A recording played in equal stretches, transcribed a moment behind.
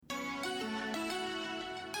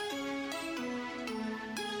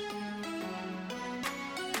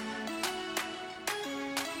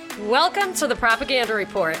Welcome to the Propaganda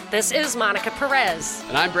Report. This is Monica Perez.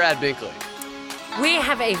 And I'm Brad Binkley. We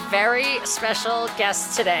have a very special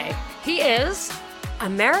guest today. He is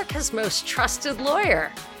America's most trusted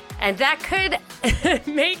lawyer. And that could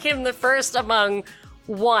make him the first among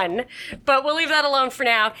one, but we'll leave that alone for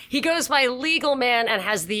now. He goes by Legalman and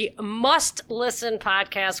has the must-listen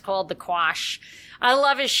podcast called The Quash. I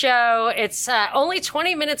love his show. It's only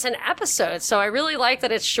 20 minutes an episode, so I really like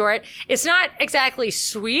that it's short. It's not exactly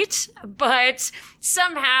sweet, but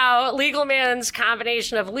somehow Legalman's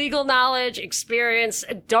combination of legal knowledge, experience,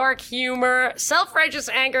 dark humor, self-righteous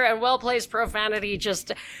anger, and well-placed profanity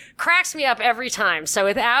just cracks me up every time. So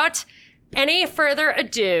without any further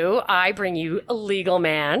ado, I bring you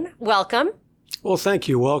Legalman. Welcome. Well, thank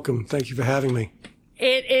you. Welcome. Thank you for having me.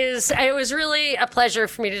 It was really a pleasure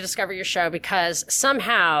for me to discover your show because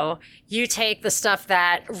somehow you take the stuff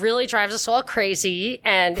that really drives us all crazy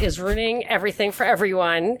and is ruining everything for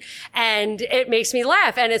everyone, and it makes me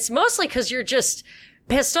laugh. And it's mostly because you're just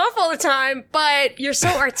pissed off all the time, but you're so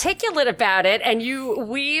articulate about it, and you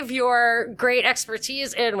weave your great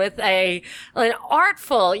expertise in with an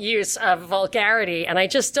artful use of vulgarity. And I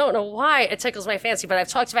just don't know why it tickles my fancy, but I've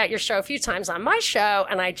talked about your show a few times on my show,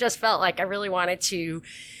 and I just felt like I really wanted to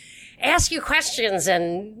ask you questions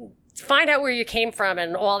and find out where you came from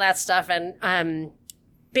and all that stuff. And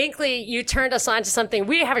Binkley, you turned us on to something.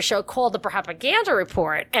 We have a show called The Propaganda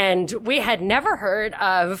Report, and we had never heard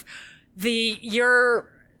of the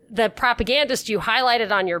propagandist you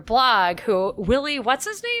highlighted on your blog, who Willie, what's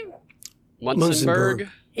his name? Munzenberg.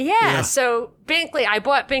 Yeah. So Binkley, I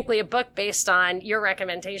bought Binkley a book based on your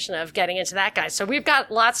recommendation of getting into that guy. So we've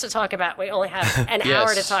got lots to talk about. We only have an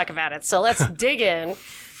hour to talk about it. So let's dig in.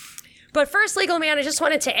 But first, Legalman, I just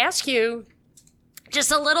wanted to ask you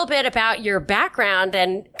just a little bit about your background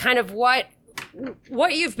and kind of what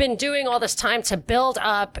you've been doing all this time to build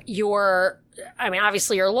up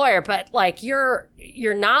obviously you're a lawyer, but like your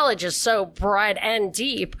knowledge is so broad and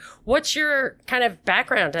deep. What's your kind of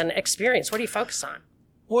background and experience? What do you focus on?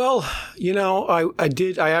 Well, I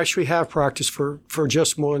actually have practiced for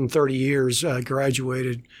just more than 30 years. I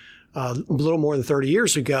graduated a little more than 30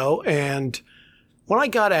 years ago. And when I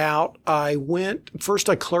got out, I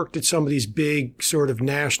clerked at some of these big sort of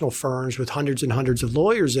national firms with hundreds and hundreds of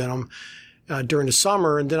lawyers in them. During the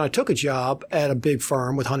summer, and then I took a job at a big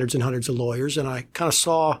firm with hundreds and hundreds of lawyers, and I kind of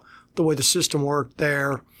saw the way the system worked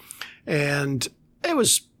there, and it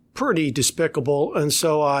was pretty despicable. And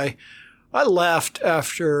so I left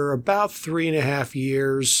after about 3.5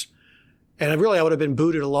 years, and I would have been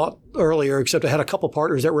booted a lot earlier, except I had a couple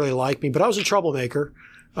partners that really liked me, but I was a troublemaker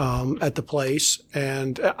at the place,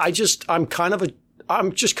 and I'm just kind of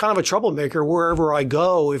a troublemaker wherever I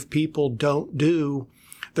go. If people don't do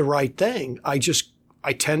the right thing, I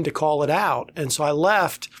tend to call it out. And so I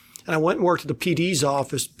left and I went and worked at the PD's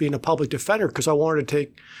office being a public defender because I wanted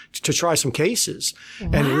to try some cases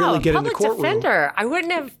and really get in the courtroom. Public defender. I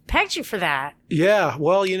wouldn't have pegged you for that. Yeah.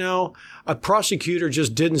 Well, a prosecutor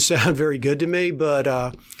just didn't sound very good to me, but,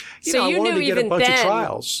 I wanted to get a bunch of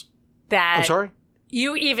trials. I'm sorry?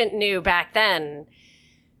 You even knew back then.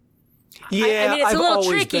 Yeah. It's a little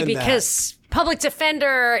tricky because public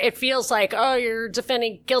defender, it feels like, oh, you're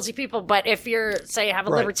defending guilty people. But if you're, say, have a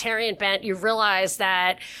libertarian bent, you realize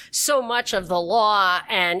that so much of the law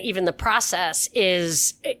and even the process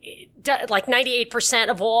is like 98%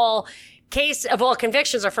 of all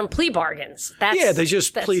convictions are from plea bargains. They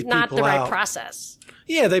just plead people out. That's not the right process.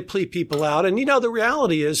 Yeah, they plead people out. And, the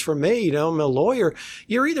reality is for me, I'm a lawyer,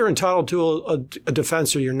 you're either entitled to a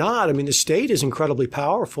defense or you're not. I mean, the state is incredibly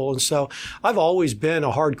powerful. And so I've always been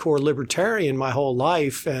a hardcore libertarian my whole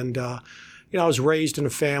life. And, I was raised in a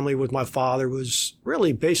family with my father was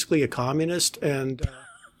really basically a communist. And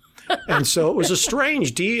so it was a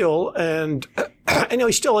strange deal. And,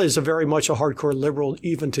 he still is very much a hardcore liberal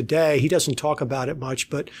even today. He doesn't talk about it much,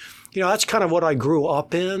 but that's kind of what I grew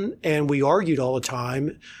up in, and we argued all the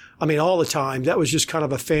time. I mean, all the time. That was just kind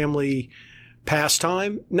of a family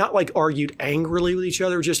pastime, not like argued angrily with each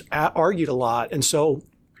other, just argued a lot. And so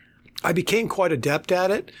I became quite adept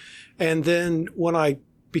at it. And then when I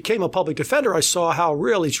became a public defender, I saw how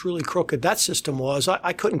really crooked that system was.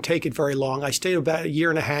 I couldn't take it very long. I stayed about 1.5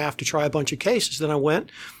 years to try a bunch of cases. Then I went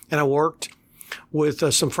and I worked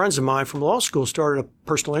with some friends of mine from law school, started a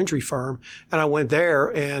personal injury firm, and I went there,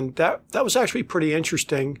 and that was actually pretty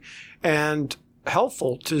interesting and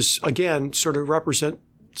helpful to, again, sort of represent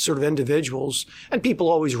sort of individuals, and people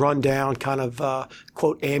always run down kind of,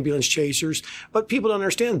 quote, ambulance chasers. But people don't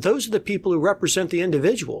understand those are the people who represent the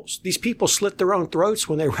individuals. These people slit their own throats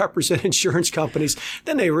when they represent insurance companies.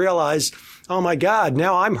 Then they realize, oh my God,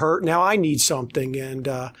 now I'm hurt. Now I need something. And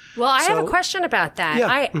well, I have a question about that.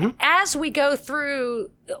 Yeah, As we go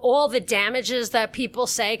through all the damages that people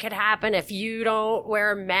say could happen if you don't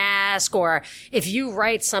wear a mask, or if you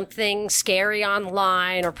write something scary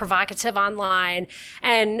online or provocative online.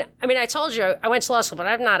 And I mean, I told you I went to law school, but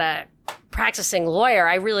I'm not a practicing lawyer.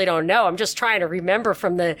 I really don't know. I'm just trying to remember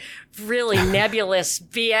from the really nebulous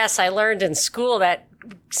BS I learned in school that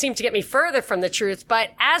seemed to get me further from the truth.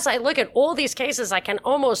 But as I look at all these cases, I can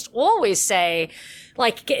almost always say,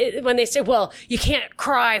 like, when they say, well, you can't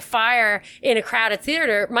cry fire in a crowded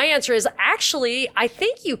theater, my answer is actually, I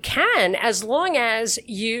think you can, as long as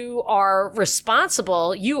you are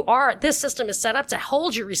responsible. This system is set up to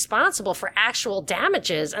hold you responsible for actual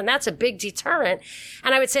damages. And that's a big deterrent.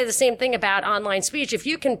 And I would say the same thing about online speech. If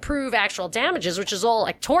you can prove actual damages, which is all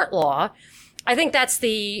like tort law, I think that's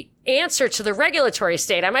the answer to the regulatory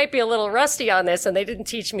state. I might be a little rusty on this, and they didn't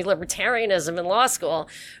teach me libertarianism in law school.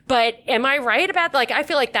 But am I right about, like, I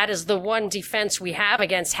feel like that is the one defense we have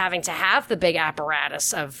against having to have the big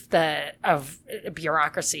apparatus of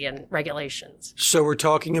bureaucracy and regulations. So we're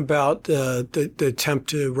talking about the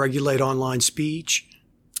attempt to regulate online speech.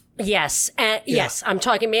 Yes. Yes. I'm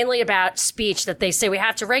talking mainly about speech, that they say we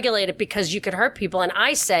have to regulate it because you could hurt people. And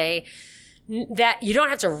I say that you don't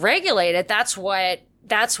have to regulate it. That's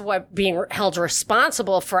what being held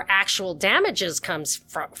responsible for actual damages comes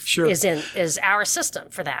from. Sure. is our system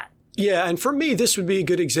for that. Yeah, and for me, this would be a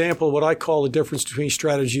good example of what I call the difference between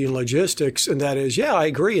strategy and logistics, and that is, yeah, I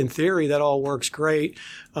agree in theory that all works great.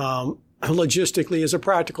 Logistically, as a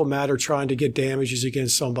practical matter, trying to get damages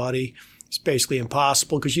against somebody is basically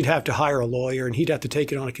impossible because you'd have to hire a lawyer and he'd have to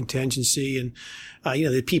take it on a contingency, and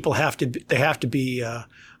the people have to be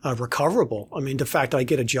recoverable. I mean, the fact that I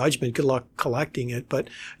get a judgment, good luck collecting it. But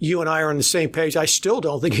you and I are on the same page. I still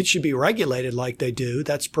don't think it should be regulated like they do.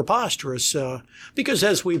 That's preposterous. Because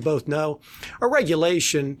as we both know, a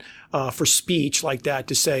regulation for speech like that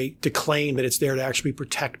to claim that it's there to actually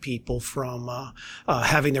protect people from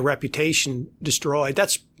having their reputation destroyed,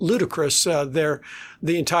 that's ludicrous.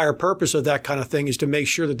 The entire purpose of that kind of thing is to make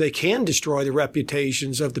sure that they can destroy the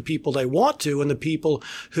reputations of the people they want to, and the people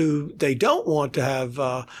who they don't want to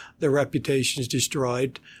have their reputations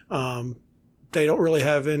destroyed. They don't really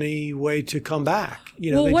have any way to come back. They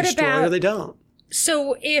destroy or they don't.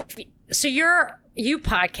 So you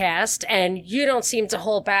podcast, and you don't seem to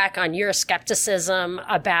hold back on your skepticism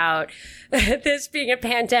about this being a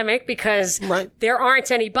pandemic because there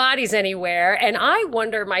aren't any bodies anywhere. And I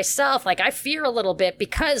wonder myself, like, I fear a little bit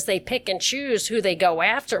because they pick and choose who they go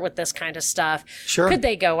after with this kind of stuff. Sure. Could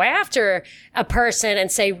they go after a person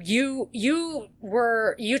and say, you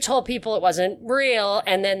told people it wasn't real,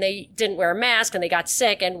 and then they didn't wear a mask and they got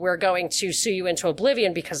sick, and we're going to sue you into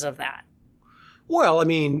oblivion because of that? Well, I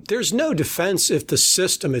mean, there's no defense if the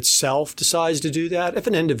system itself decides to do that. If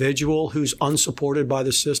an individual who's unsupported by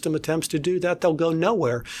the system attempts to do that, they'll go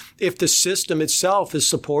nowhere. If the system itself is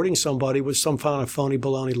supporting somebody with some kind of phony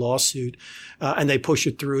baloney lawsuit, and they push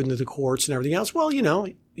it through into the courts and everything else, well,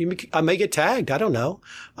 I may get tagged. I don't know.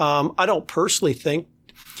 I don't personally think,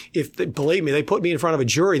 believe me, they put me in front of a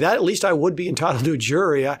jury, that at least I would be entitled to a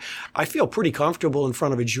jury. I feel pretty comfortable in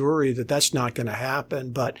front of a jury that that's not going to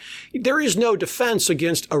happen. But there is no defense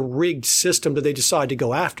against a rigged system that they decide to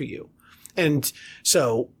go after you. And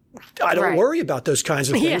so I don't worry about those kinds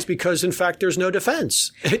of things because, in fact, there's no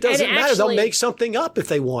defense. It doesn't matter. They'll make something up if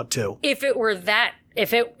they want to. If it were that,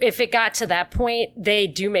 if it got to that point, they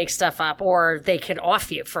do make stuff up, or they could off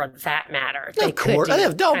you for that matter. They could do kind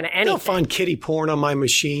of anything. They'll find kiddie porn on my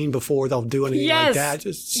machine before they'll do anything like that.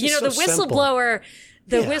 The whistleblower.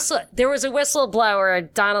 There was a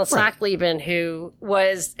whistleblower, Donald Sackleben,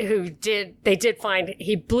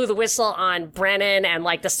 he blew the whistle on Brennan and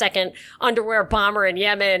like the second underwear bomber in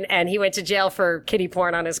Yemen, and he went to jail for kiddie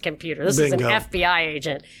porn on his computer. This is an FBI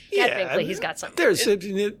agent. Ed Binkley, he's got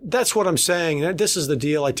something. That's what I'm saying. This is the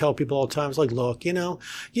deal I tell people all the time. It's like, look, you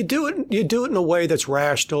do it in a way that's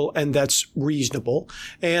rational and that's reasonable.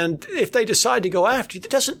 And if they decide to go after you, it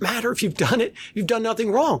doesn't matter if you've done it. You've done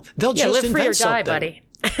nothing wrong. They'll just invent something. Live free or die, buddy.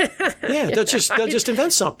 They'll just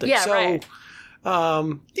invent something. Yeah, so, right.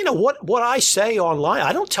 What I say online,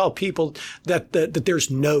 I don't tell people that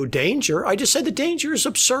there's no danger. I just say the danger is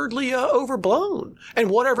absurdly overblown.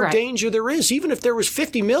 And whatever danger there is, even if there was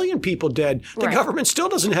 50 million people dead, the government still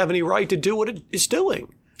doesn't have any right to do what it is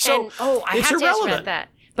doing. So I it's have irrelevant. to ask about that.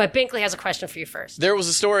 But Binkley has a question for you first. There was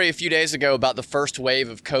a story a few days ago about the first wave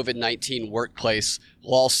of COVID-19 workplace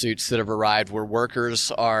lawsuits that have arrived where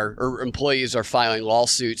employees are filing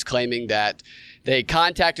lawsuits claiming that they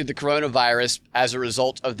contacted the coronavirus as a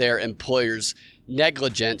result of their employer's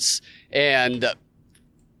negligence. And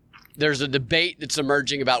there's a debate that's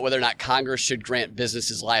emerging about whether or not Congress should grant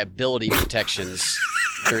businesses liability protections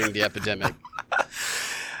during the epidemic.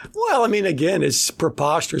 Well, I mean, again, it's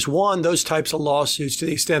preposterous. One, those types of lawsuits, to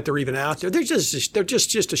the extent they're even out there, they're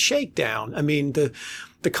just a shakedown. I mean,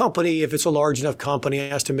 the company, if it's a large enough company,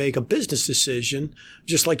 has to make a business decision,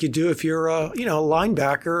 just like you do if you're a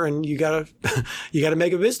linebacker and you gotta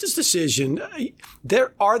make a business decision.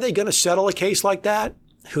 Are they going to settle a case like that?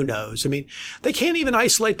 Who knows? I mean, they can't even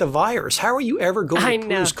isolate the virus. How are you ever going to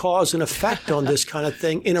prove cause and effect on this kind of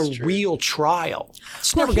thing in a real trial?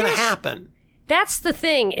 It's never going to happen. That's the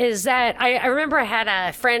thing, is that I remember I had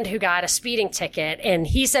a friend who got a speeding ticket, and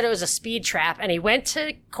he said it was a speed trap, and he went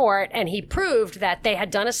to court and he proved that they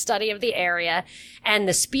had done a study of the area and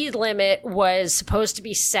the speed limit was supposed to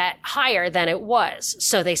be set higher than it was.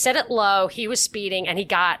 So they set it low, he was speeding, and he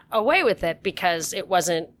got away with it because it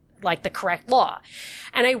wasn't like the correct law.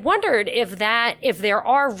 And I wondered if there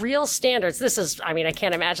are real standards. I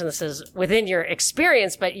can't imagine this is within your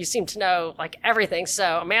experience, but you seem to know like everything.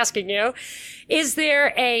 So I'm asking you, is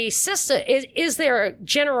there a system, is there a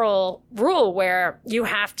general rule where you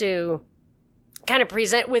have to kind of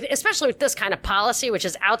present with, especially with this kind of policy, which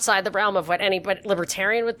is outside the realm of what any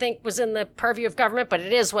libertarian would think was in the purview of government, but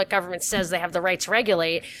it is what government says they have the right to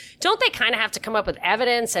regulate. Don't they kind of have to come up with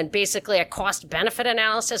evidence and basically a cost-benefit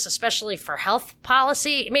analysis, especially for health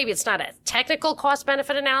policy? Maybe it's not a technical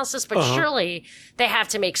cost-benefit analysis, but surely they have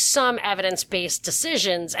to make some evidence-based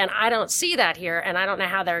decisions, and I don't see that here, and I don't know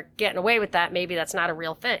how they're getting away with that. Maybe that's not a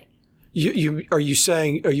real thing. Are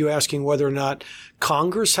you asking whether or not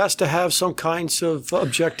Congress has to have some kinds of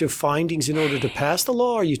objective findings in order to pass the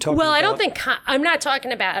law? Are you talking I don't think, I'm not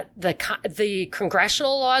talking about the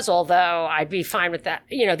congressional laws, although I'd be fine with that.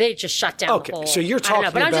 They just shut down the whole. So you're talking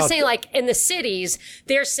about. But I'm just saying, like, in the cities,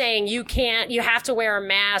 they're saying you have to wear a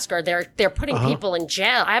mask, or they're putting people in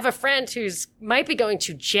jail. I have a friend who's might be going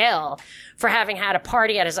to jail for having had a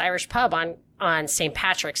party at his Irish pub on St.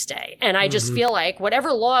 Patrick's Day. And I just feel like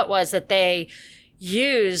whatever law it was that they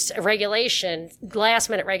used, last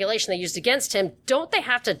minute regulation they used against him, don't they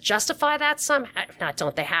have to justify that somehow? Not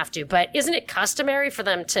don't they have to, but isn't it customary for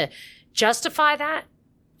them to justify that?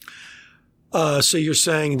 So you're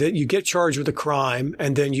saying that you get charged with a crime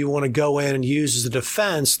and then you want to go in and use as a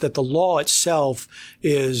defense that the law itself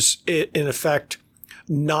is in effect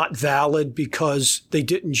not valid because they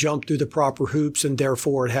didn't jump through the proper hoops and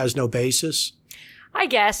therefore it has no basis? I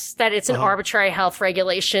guess that it's an arbitrary health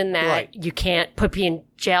regulation that you can't put people in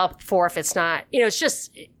jail for if it's not, it's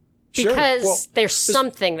just because there's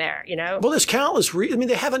something there, Well, there's countless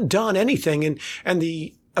they haven't done anything. And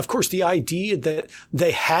of course, the idea that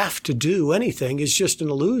they have to do anything is just an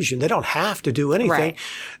illusion. They don't have to do anything.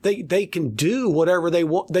 Right. They can do whatever they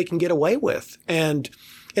want, they can get away with. And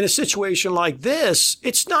in a situation like this,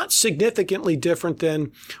 it's not significantly different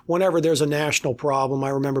than whenever there's a national problem. I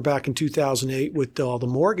remember back in 2008 with all the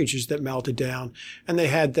mortgages that melted down, and they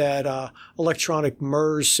had that electronic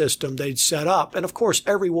MERS system they'd set up. And of course,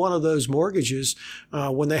 every one of those mortgages,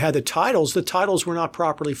 when they had the titles were not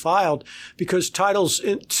properly filed because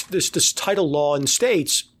this title law in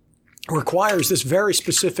states requires this very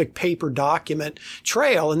specific paper document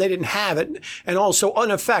trail, and they didn't have it. And also, in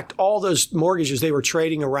effect, all those mortgages they were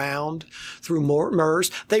trading around through MERS,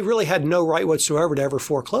 they really had no right whatsoever to ever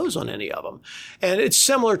foreclose on any of them. And it's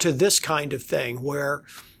similar to this kind of thing where,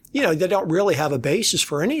 they don't really have a basis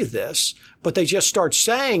for any of this, but they just start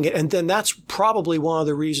saying it. And then that's probably one of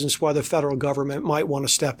the reasons why the federal government might want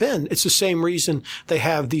to step in. It's the same reason they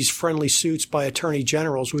have these friendly suits by attorney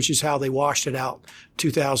generals, which is how they washed it out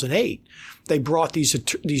 2008. They brought these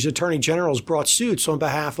attorney generals brought suits on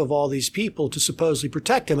behalf of all these people to supposedly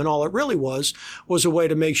protect them. And all it really was a way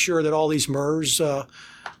to make sure that all these MERS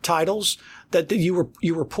titles, that you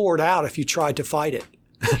were poured out if you tried to fight it.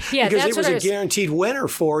 Yeah, because that's it was a guaranteed winner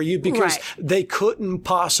for you because they couldn't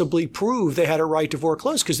possibly prove they had a right to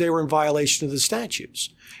foreclose because they were in violation of the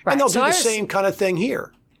statutes. Right. And they'll do the same kind of thing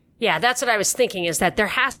here. Yeah, that's what I was thinking, is that there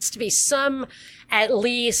has to be some, at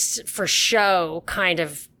least for show, kind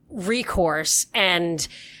of recourse. And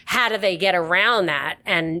how do they get around that?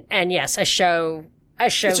 And yes, a show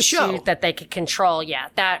suit that they could control. Yeah,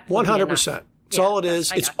 that 100%. That's all it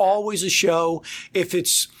is. It's always a show. If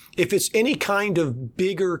it's any kind of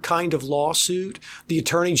bigger kind of lawsuit, the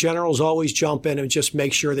attorney generals always jump in and just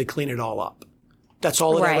make sure they clean it all up. That's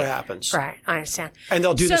all that Right. ever happens. Right. I understand. And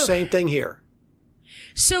they'll do the same thing here.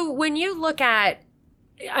 So when you look at,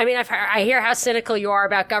 I mean, I hear how cynical you are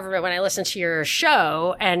about government when I listen to your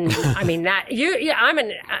show, and I mean that I'm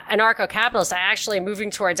an anarcho-capitalist. I actually am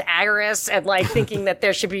moving towards agorists and like thinking that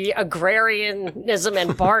there should be agrarianism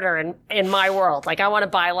and barter in my world. Like I want to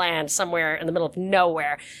buy land somewhere in the middle of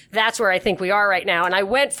nowhere. That's where I think we are right now. And I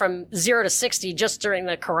went from 0 to 60 just during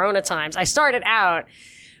the Corona times. I started out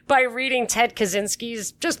by reading Ted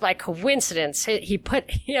Kaczynski's, just by coincidence, he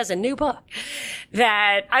has a new book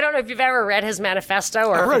that I don't know if you've ever read his manifesto.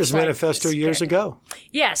 Or I read his manifesto years ago.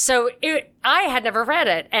 Yeah, so I had never read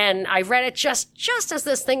it, and I read it just as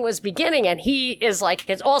this thing was beginning, and he is like,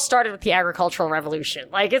 it all started with the agricultural revolution.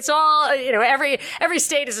 Like it's all, every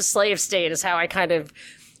state is a slave state is how I kind of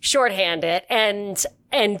shorthand it. And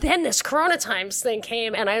then this Corona times thing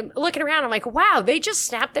came, and I'm looking around, I'm like, wow, they just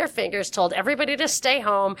snapped their fingers, told everybody to stay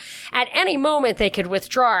home. At any moment, they could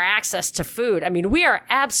withdraw our access to food. I mean, we are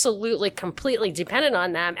absolutely, completely dependent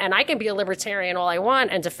on them, and I can be a libertarian all I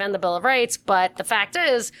want and defend the Bill of Rights, but the fact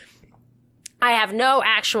is, I have no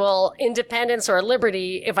actual independence or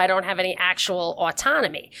liberty if I don't have any actual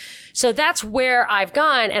autonomy. So that's where I've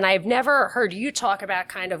gone, and I've never heard you talk about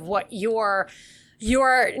kind of what your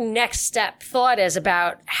next step thought is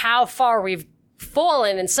about how far we've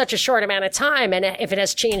fallen in such a short amount of time, and if it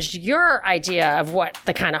has changed your idea of what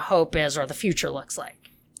the kind of hope is or the future looks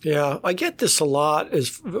like. Yeah, I get this a lot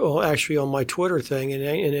actually on my Twitter thing and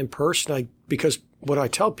in person, because what I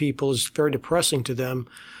tell people is very depressing to them,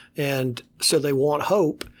 and so they want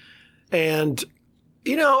hope. And,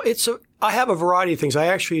 I have a variety of things. I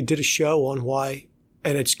actually did a show on why,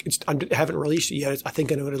 and I haven't released it yet. I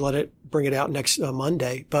think I'm going to bring it out next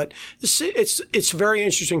Monday. But it's a very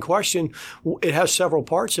interesting question. It has several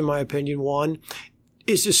parts, in my opinion. One,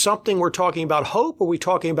 is this something we're talking about hope, or are we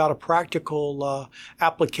talking about a practical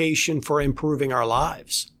application for improving our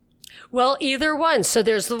lives? Well, either one. So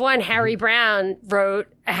there's the one Harry Brown wrote,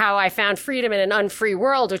 How I Found Freedom in an Unfree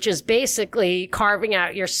World, which is basically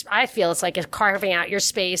I feel it's like carving out your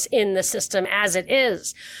space in the system as it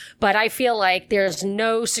is. But I feel like there's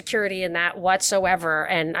no security in that whatsoever.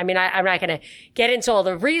 And I mean, I'm not going to get into all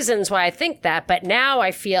the reasons why I think that, but now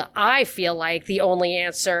I feel like the only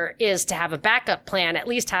answer is to have a backup plan, at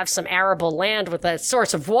least have some arable land with a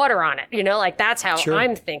source of water on it. Like that's how Sure.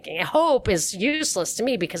 I'm thinking. Hope is useless to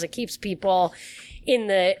me because it keeps people in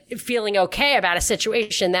the feeling okay about a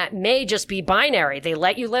situation that may just be binary. They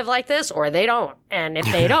let you live like this or they don't. And if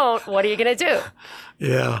they don't, what are you going to do?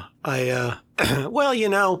 Yeah,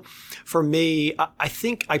 well, for me, I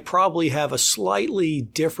think I probably have a slightly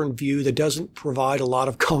different view that doesn't provide a lot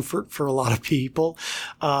of comfort for a lot of people.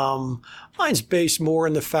 Mine's based more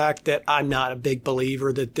in the fact that I'm not a big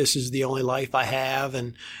believer that this is the only life I have.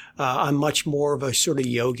 And I'm much more of a sort of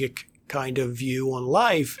yogic kind of view on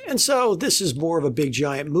life. And so this is more of a big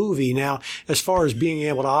giant movie. Now, as far as being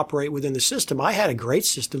able to operate within the system, I had a great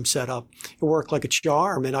system set up. It worked like a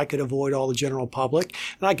charm, and I could avoid all the general public,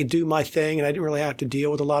 and I could do my thing, and I didn't really have to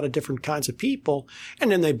deal with a lot of different kinds of people.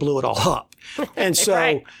 And then they blew it all up. And so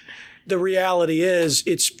Right. The reality is,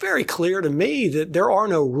 it's very clear to me that there are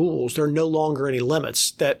no rules. There are no longer any limits,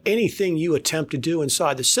 that anything you attempt to do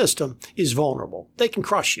inside the system is vulnerable. They can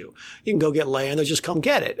crush you. You can go get land. They'll just come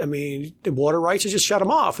get it. I mean, the water rights, they just shut them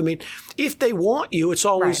off. I mean, if they want you, it's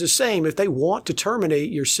always Right. the same. If they want to terminate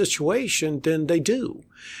your situation, then they do.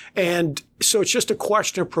 And so it's just a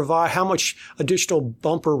question of how much additional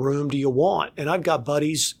bumper room do you want? And I've got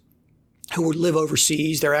buddies who live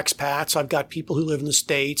overseas, they're expats. I've got people who live in the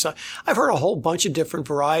States. I've heard a whole bunch of different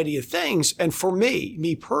variety of things. And for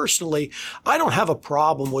me personally, I don't have a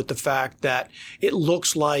problem with the fact that it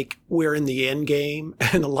looks like we're in the end game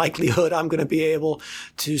and the likelihood I'm going to be able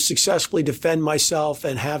to successfully defend myself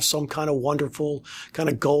and have some kind of wonderful kind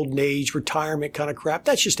of golden age retirement kind of crap.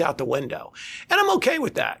 That's just out the window. And I'm okay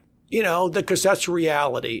with that, because that's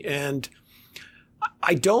reality. And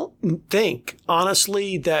I don't think,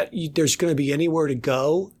 honestly, that there's going to be anywhere to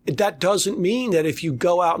go. That doesn't mean that if you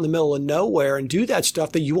go out in the middle of nowhere and do that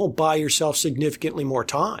stuff, that you won't buy yourself significantly more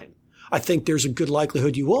time. I think there's a good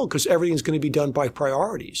likelihood you will, because everything's going to be done by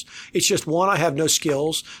priorities. It's just, one, I have no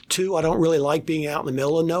skills. Two, I don't really like being out in the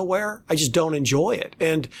middle of nowhere. I just don't enjoy it.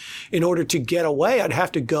 And in order to get away, I'd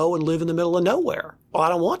have to go and live in the middle of nowhere. Well, I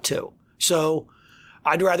don't want to. So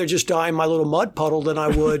I'd rather just die in my little mud puddle than I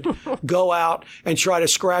would go out and try to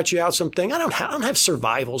scratch out something. I don't have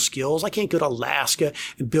survival skills. I can't go to Alaska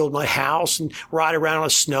and build my house and ride around on a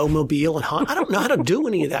snowmobile and hunt. I don't know how to do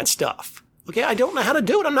any of that stuff. Okay, I don't know how to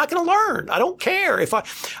do it. I'm not going to learn. I don't care. If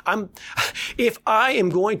I am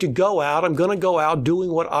going to go out, I'm going to go out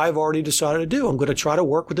doing what I've already decided to do. I'm going to try to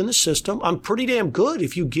work within the system. I'm pretty damn good.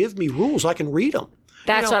 If you give me rules, I can read them.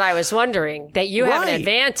 That's what I was wondering, that you have an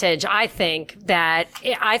advantage. I think that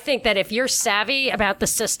if you're savvy about the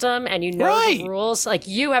system and you know the rules, like,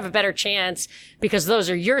 you have a better chance because those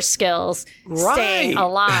are your skills staying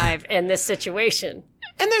alive in this situation.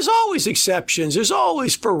 And there's always exceptions. There's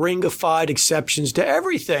always Ferengified exceptions to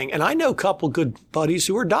everything. And I know a couple good buddies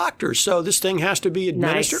who are doctors. So this thing has to be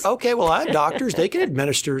administered. Nice. Okay, well, I have doctors. They can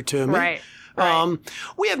administer it to me. Right.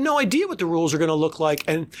 We have no idea what the rules are going to look like.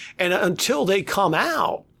 And until they come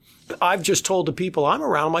out, I've just told the people I'm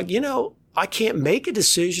around, I'm like, I can't make a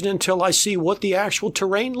decision until I see what the actual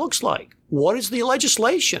terrain looks like. What is the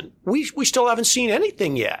legislation? We still haven't seen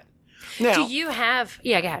anything yet. Now, do you have,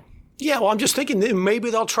 go ahead. Yeah, well, I'm just thinking that maybe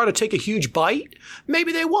they'll try to take a huge bite.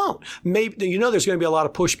 Maybe they won't. Maybe, there's going to be a lot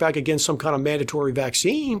of pushback against some kind of mandatory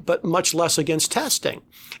vaccine, but much less against testing.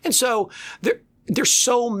 And so there's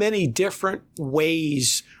so many different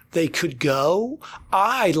ways they could go.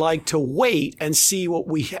 I like to wait and see what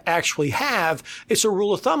we actually have. It's a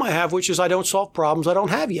rule of thumb I have, which is I don't solve problems I don't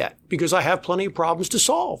have yet because I have plenty of problems to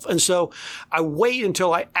solve. And so I wait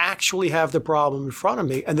until I actually have the problem in front of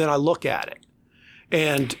me, and then I look at it.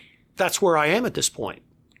 And that's where I am at this point.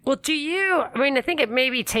 Well, I think it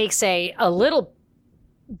maybe takes a little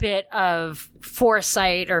bit of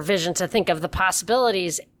foresight or vision to think of the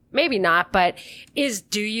possibilities. Maybe not, but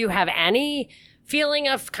do you have any feeling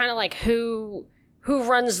of kind of like who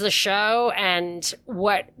runs the show and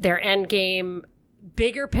what their end game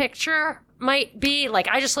bigger picture might be? Like,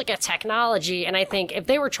 I just look at technology and I think if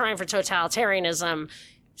they were trying for totalitarianism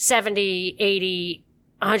 70, 80,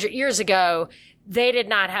 100 years ago, they did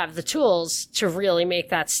not have the tools to really make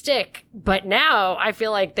that stick. But now I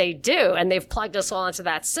feel like they do, and they've plugged us all into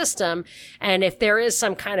that system. And if there is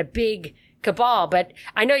some kind of big cabal, but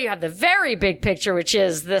I know you have the very big picture, which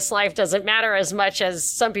is this life doesn't matter as much as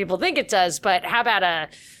some people think it does. But how about a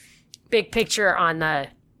big picture on the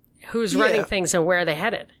who's running things and where they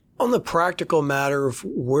headed? On the practical matter of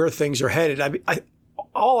where things are headed,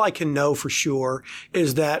 all I can know for sure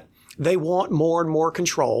is that they want more and more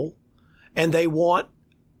control. And they want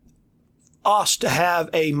us to have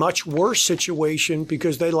a much worse situation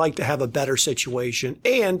because they like to have a better situation.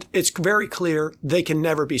 And it's very clear they can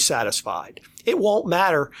never be satisfied. It won't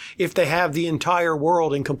matter if they have the entire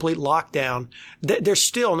world in complete lockdown. They're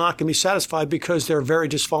still not going to be satisfied because they're very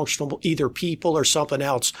dysfunctional, either people or something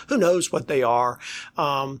else. Who knows what they are?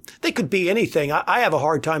 They could be anything. I have a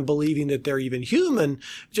hard time believing that they're even human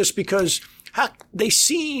just because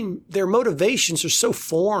their motivations are so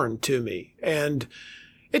foreign to me. And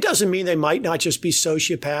it doesn't mean they might not just be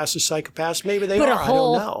sociopaths or psychopaths. Maybe they are. I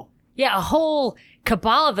don't know. Yeah, a whole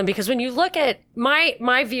cabal of them. Because when you look at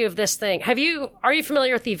my view of this thing, are you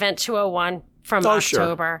familiar with the Event 201 from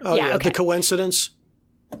October? Sure. Oh, yeah. Okay. The coincidence?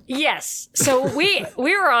 Yes. So we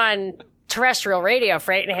were on terrestrial radio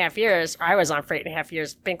for 8.5 years. I was on for 8.5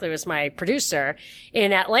 years. Binkley was my producer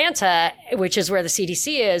in Atlanta, which is where the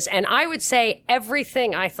CDC is. And I would say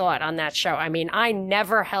everything I thought on that show. I mean, I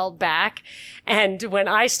never held back. And when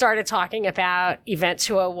I started talking about Event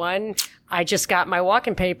 201, I just got my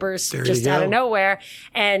walking papers just out of nowhere.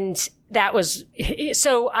 And that was,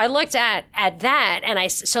 so I looked at that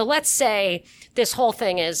and so let's say this whole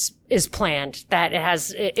thing is planned, that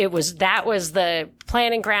that was the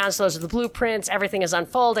planning grounds. Those are the blueprints. Everything is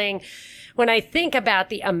unfolding. When I think about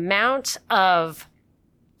the amount of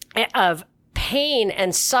pain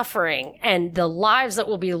and suffering and the lives that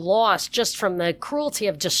will be lost just from the cruelty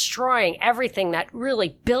of destroying everything that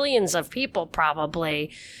really billions of people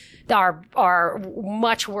probably are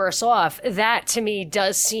much worse off. That to me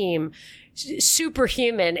does seem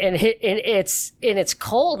superhuman in its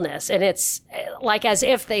coldness, and it's like as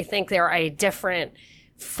if they think they're a different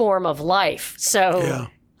form of life. So yeah.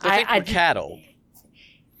 I think we're cattle.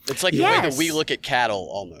 It's like the way that we look at cattle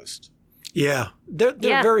almost. Yeah, they're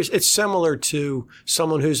very. It's similar to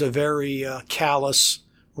someone who's a very callous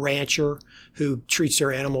rancher who treats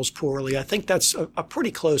their animals poorly. I think that's a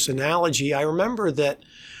pretty close analogy. I remember that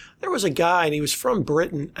there was a guy, and he was from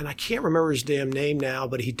Britain, and I can't remember his damn name now,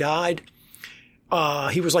 but he died.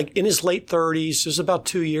 He was like in his late 30s. This was about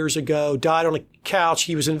 2 years ago. Died on a couch.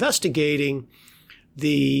 He was investigating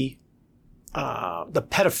the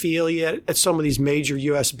pedophilia at some of these major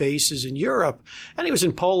U.S. bases in Europe. And he was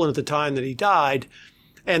in Poland at the time that he died.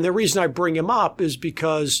 And the reason I bring him up is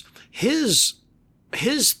because his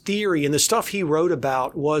theory and the stuff he wrote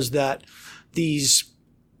about was that the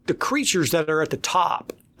creatures that are at the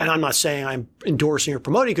top and I'm not saying I'm endorsing or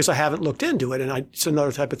promoting because I haven't looked into it, and it's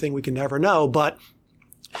another type of thing we can never know, but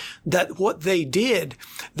that what they did,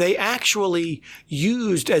 they actually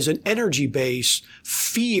used as an energy base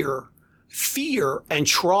fear and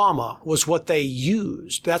trauma was what they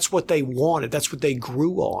used. That's what they wanted. That's what they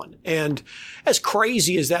grew on. And as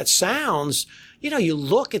crazy as that sounds, you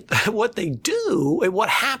look at what they do and what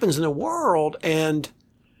happens in the world, and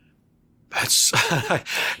it's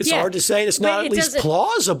hard to say. It's not at least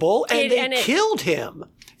plausible. And they killed him.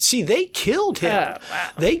 See, they killed him. Oh, wow.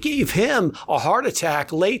 They gave him a heart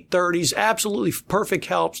attack, late 30s, absolutely perfect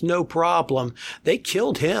health, no problem. They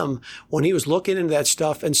killed him when he was looking into that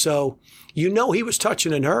stuff. And so, he was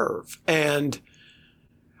touching a nerve. And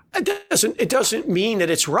it doesn't mean that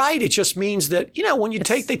it's right. It just means that, when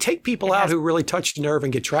they take people out who really touch the nerve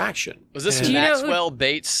and get traction. Was this Maxwell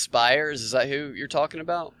Bates Spires? Is that who you're talking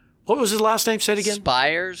about? What was his last name? Say it again.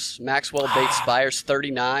 Spires. Maxwell Bates Spires,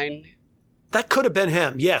 39. That could have been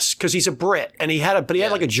him, yes, because he's a Brit, and he had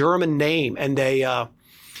like a German name, and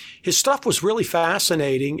his stuff was really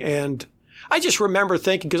fascinating. And I just remember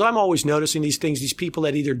thinking, because I'm always noticing these things, these people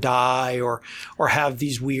that either die or have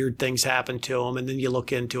these weird things happen to them, and then you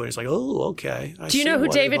look into it, and it's like, oh, okay. Do you know who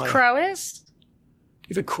David Crow is?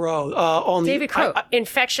 David Crow. David Crow,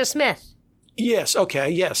 Infectious Myth. Yes. Okay.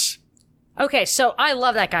 Yes. Okay. So I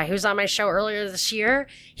love that guy who was on my show earlier this year.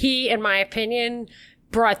 He, in my opinion,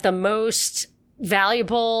 brought the most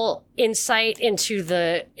valuable insight into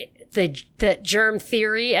the germ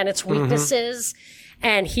theory and its weaknesses. Mm-hmm.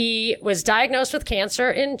 And he was diagnosed with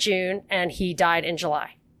cancer in June, and he died in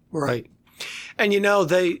July. Right. And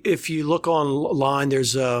if you look online,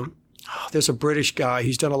 there's a British guy.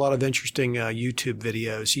 He's done a lot of interesting YouTube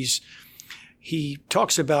videos. He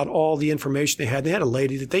talks about all the information they had. They had a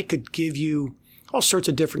lady that they could give you all sorts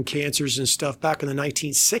of different cancers and stuff back in the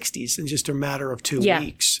 1960s in just a matter of 2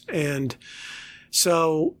 weeks. And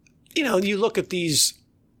so, you look at these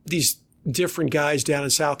different guys down in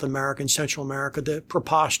South America and Central America, the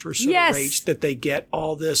preposterous sort of rates that they get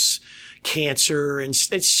all this cancer, and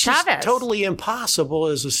it's just totally impossible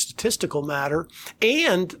as a statistical matter.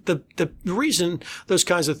 And the reason those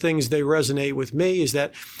kinds of things, they resonate with me is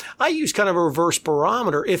that I use kind of a reverse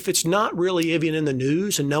barometer. If it's not really even in the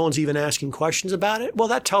news and no one's even asking questions about it, well,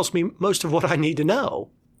 that tells me most of what I need to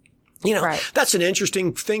know. That's an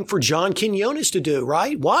interesting thing for John Quinones to do,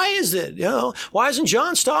 right? Why is it? Why isn't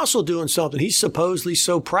John Stossel doing something? He's supposedly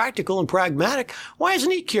so practical and pragmatic. Why isn't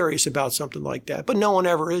he curious about something like that? But no one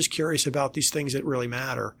ever is curious about these things that really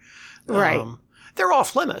matter. Right. They're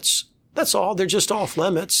off limits. That's all. They're just off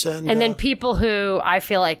limits. And then people who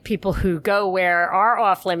go where are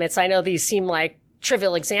off limits, I know these seem like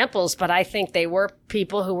trivial examples, but I think they were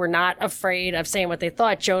people who were not afraid of saying what they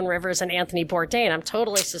thought. Joan Rivers and Anthony Bourdain, I'm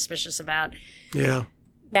totally suspicious about. Yeah.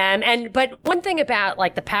 But one thing about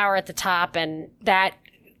like the power at the top and that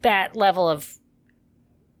level of,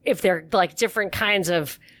 if they're like different kinds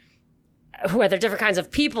of, whether different kinds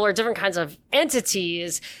of people or different kinds of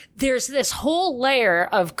entities, there's this whole layer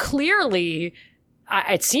of clearly,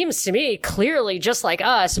 it seems to me, clearly just like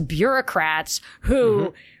us, bureaucrats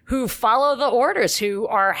who follow the orders, who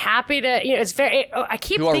are happy to, it's very, I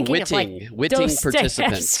keep thinking of like witting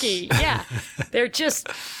participants. Yeah. They're just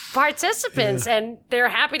participants and they're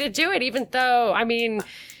happy to do it, even though,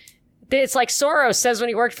 it's like Soros says when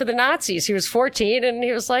he worked for the Nazis. He was 14 and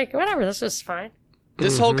he was like, whatever, this is fine.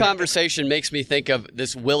 This whole conversation makes me think of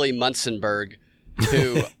this Willie Munzenberg,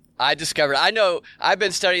 who I discovered. I know I've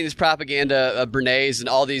been studying this propaganda of Bernays and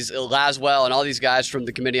all these Laswell and all these guys from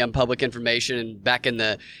the Committee on Public Information and back in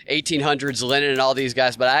the 1800s, Lenin and all these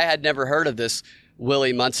guys, but I had never heard of this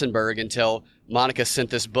Willie Munzenberg until Monica sent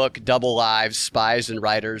this book, Double Lives, Spies and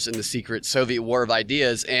Writers in the Secret Soviet War of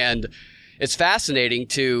Ideas. And it's fascinating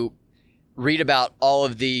to read about all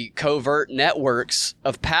of the covert networks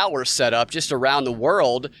of power set up just around the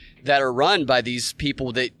world that are run by these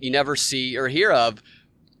people that you never see or hear of.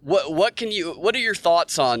 What are your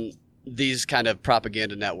thoughts on these kind of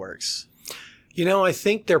propaganda networks? I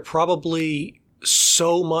think they're probably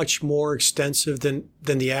so much more extensive than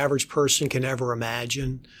the average person can ever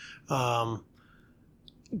imagine.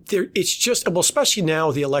 It's just, well, especially now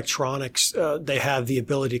with the electronics, they have the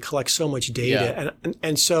ability to collect so much data. Yeah.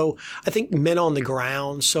 And so I think men on the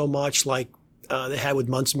ground so much like they had with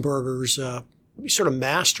Munzenberger's sort of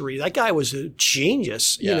mastery. That guy was a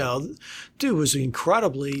genius. Yeah. You know, dude was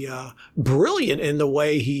incredibly brilliant in the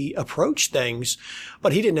way he approached things,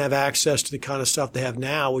 but he didn't have access to the kind of stuff they have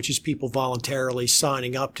now, which is people voluntarily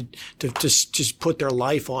signing up to just put their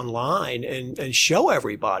life online and show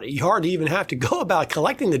everybody. You hardly even have to go about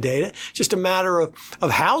collecting the data. Just a matter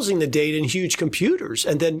of housing the data in huge computers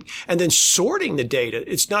and then sorting the data.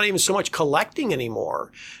 It's not even so much collecting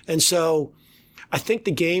anymore. And so I think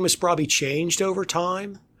the game has probably changed over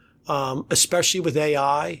time, especially with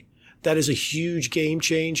AI. That is a huge game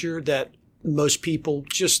changer that most people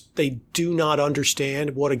they do not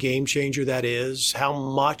understand what a game changer that is, how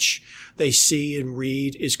much they see and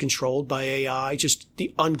read is controlled by AI, just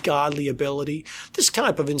the ungodly ability. This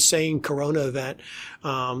type of insane corona event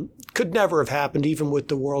could never have happened even with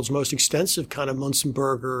the world's most extensive kind of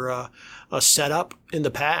Munzenberger setup in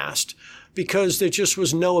the past, because there just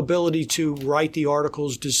was no ability to write the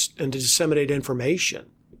articles and to disseminate information.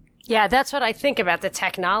 Yeah, that's what I think about the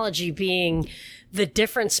technology being the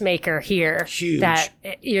difference maker here. Huge. That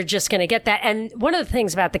you're just going to get that. And one of the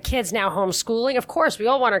things about the kids now homeschooling, of course, we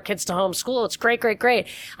all want our kids to homeschool. It's great, great, great.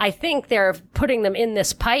 I think they're putting them in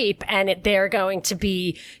this pipe and they're going to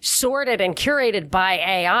be sorted and curated by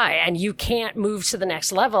AI. And you can't move to the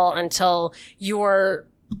next level until your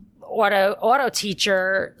auto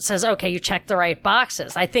teacher says, okay, you checked the right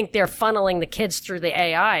boxes. I think they're funneling the kids through the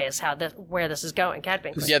AI is where this is going.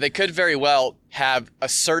 Yeah, they could very well have a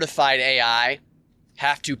certified AI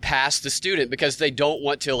have to pass the student because they don't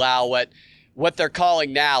want to allow what they're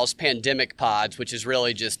calling now is pandemic pods, which is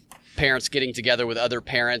really just parents getting together with other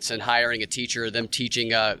parents and hiring a teacher, them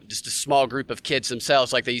teaching just a small group of kids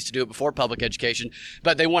themselves like they used to do it before public education.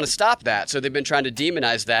 But they want to stop that. So they've been trying to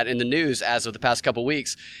demonize that in the news as of the past couple of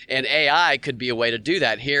weeks. And AI could be a way to do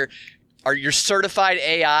that. Here, your certified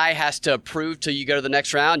AI has to approve till you go to the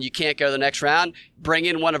next round. You can't go to the next round. Bring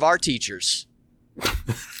in one of our teachers.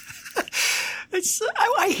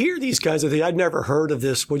 I hear these kinds of things. I'd never heard of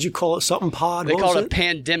this. Would you call it something pod? They call it a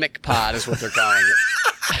pandemic pod is what they're calling it.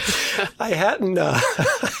 I hadn't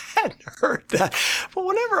heard that. But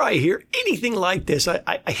whenever I hear anything like this,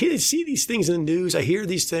 I see these things in the news. I hear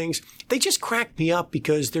these things. They just crack me up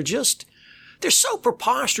because they're so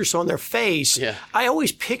preposterous on their face. Yeah. I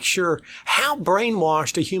always picture how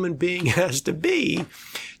brainwashed a human being has to be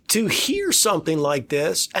to hear something like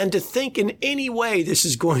this and to think in any way this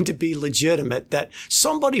is going to be legitimate, that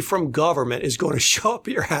somebody from government is going to show up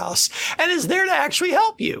at your house and is there to actually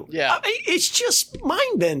help you. Yeah. I mean, it's just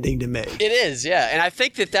mind-bending to me. It is, yeah. And I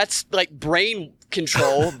think that's like brain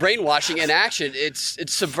control, brainwashing in action. It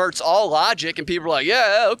subverts all logic and people are like,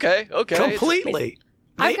 yeah, okay. Completely.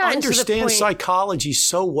 They understand psychology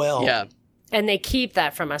so well. Yeah. And they keep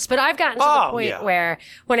that from us. But I've gotten to the point where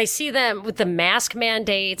when I see them with the mask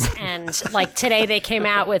mandates and like today they came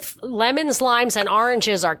out with lemons, limes, and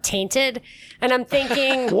oranges are tainted. And I'm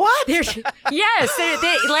thinking, what? Yes.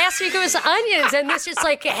 Last week it was onions. And this is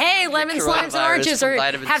like, hey, lemons, limes, and oranges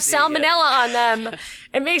have salmonella on them.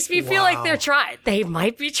 It makes me feel like they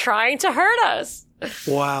might be trying to hurt us.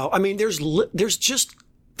 Wow. I mean, there's no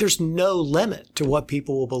limit to what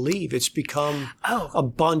people will believe. It's become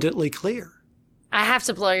abundantly clear. I have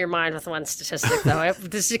to blow your mind with one statistic, though.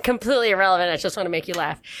 This is completely irrelevant. I just want to make you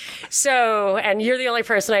laugh. So, and you're the only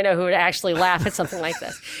person I know who would actually laugh at something like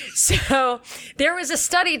this. So, there was a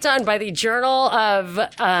study done by the Journal of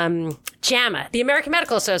JAMA, the American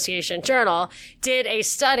Medical Association Journal,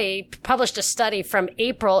 published a study from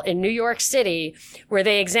April in New York City, where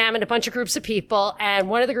they examined a bunch of groups of people, and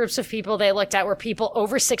one of the groups of people they looked at were people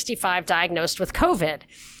over 65 diagnosed with COVID.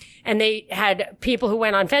 And they had people who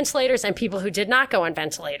went on ventilators and people who did not go on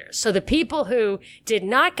ventilators. So the people who did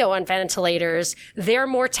not go on ventilators, their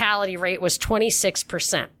mortality rate was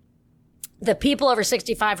 26%. The people over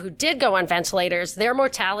 65 who did go on ventilators, their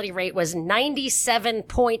mortality rate was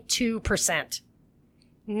 97.2%.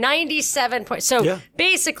 97 points. So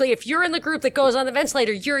basically, if you're in the group that goes on the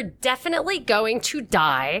ventilator, you're definitely going to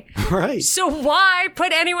die. Right. So why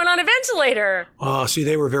put anyone on a ventilator? Oh, see,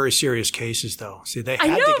 they were very serious cases, though. See, they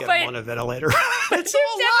had to get them on a ventilator. It's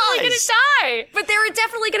all definitely going to die. But they were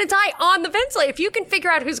definitely going to die on the ventilator. If you can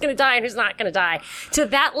figure out who's going to die and who's not going to die to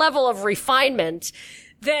that level of refinement,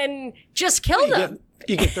 then just kill them.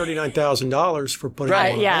 You get $39,000 for putting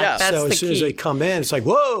them on. Yeah. That's so as soon as they come in, it's like,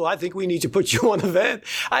 whoa, I think we need to put you on the vent.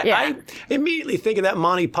 I immediately think of that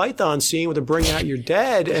Monty Python scene where they bring out your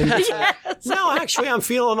dead. And no, actually, I'm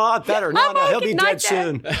feeling a lot better. No, he'll be dead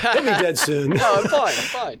soon. He'll be dead soon. No, I'm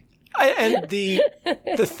fine. And the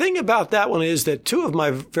thing about that one is that two of my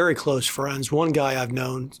very close friends, one guy I've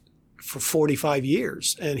known for 45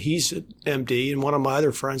 years, and he's an MD, and one of my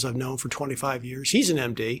other friends I've known for 25 years, he's an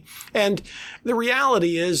MD. And the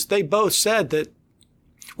reality is they both said that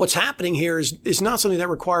what's happening here is not something that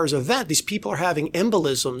requires a vent. These people are having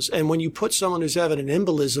embolisms, and when you put someone who's having an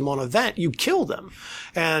embolism on a vent, you kill them.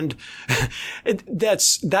 And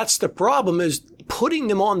that's the problem, is putting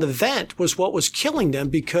them on the vent was what was killing them,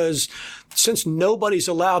 because since nobody's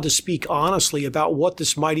allowed to speak honestly about what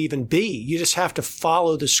this might even be, you just have to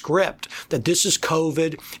follow the script that this is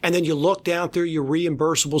COVID. And then you look down through your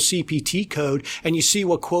reimbursable CPT code and you see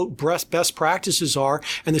what, quote, best practices are.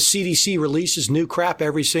 And the CDC releases new crap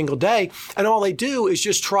every single day. And all they do is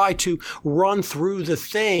just try to run through the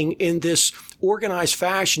thing in this organized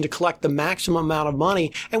fashion to collect the maximum amount of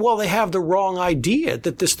money. And while they have the wrong idea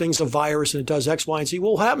that this thing's a virus and it does X, Y, and Z,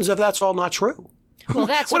 well, what happens if that's all not true? Well,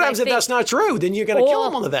 that's what happens if that's not true? Then you're going to kill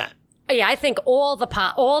them on the vent. Yeah, I think all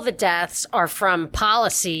the deaths are from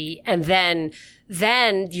policy, and then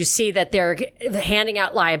you see that they're handing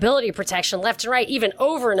out liability protection left and right, even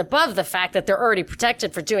over and above the fact that they're already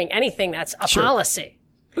protected for doing anything that's a policy.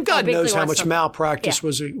 God knows how much malpractice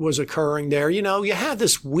was occurring there. You know, you have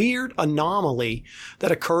this weird anomaly that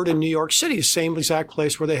occurred in New York City, the same exact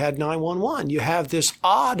place where they had 911. You have this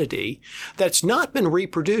oddity that's not been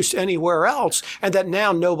reproduced anywhere else, and that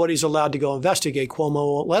now nobody's allowed to go investigate.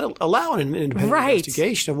 Cuomo won't allow an independent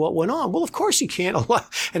investigation of what went on. Well, of course you can't allow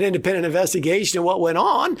an independent investigation of what went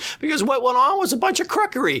on, because what went on was a bunch of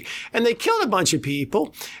crookery, and they killed a bunch of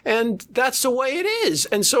people, and that's the way it is.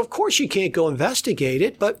 And so, of course, you can't go investigate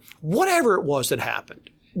it. But whatever it was that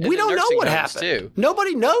happened, we don't know what happened. Too.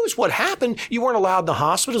 Nobody knows what happened. You weren't allowed in the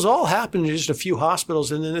hospitals. It all happened in just a few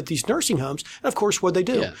hospitals and then at these nursing homes. And of course, what they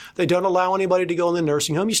do, they don't allow anybody to go in the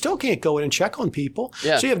nursing home. You still can't go in and check on people.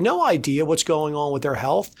 Yeah. So you have no idea what's going on with their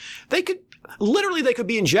health. They could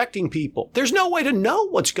be injecting people. There's no way to know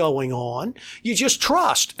what's going on. You just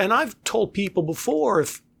trust. And I've told people before,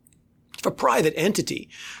 if a private entity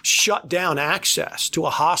shut down access to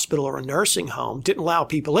a hospital or a nursing home, didn't allow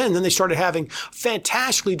people in, then they started having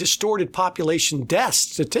fantastically distorted population deaths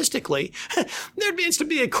statistically, there'd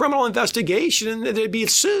be a criminal investigation and they'd be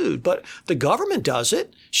sued. But the government does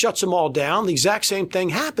it, shuts them all down. The exact same thing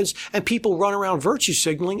happens, and people run around virtue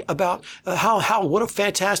signaling about what a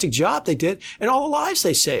fantastic job they did and all the lives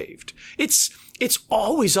they saved. It's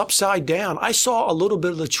always upside down. I saw a little bit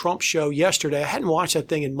of the Trump show yesterday. I hadn't watched that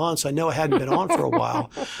thing in months. I know it hadn't been on for a while.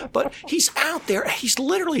 But he's out there. He's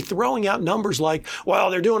literally throwing out numbers like, well,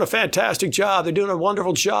 they're doing a fantastic job. They're doing a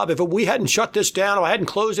wonderful job. If we hadn't shut this down, if I hadn't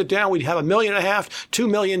closed it down, we'd have 1.5 million, 2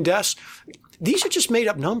 million deaths. These are just made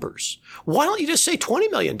up numbers. Why don't you just say 20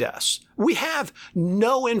 million deaths? We have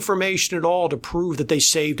no information at all to prove that they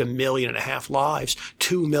saved 1.5 million lives,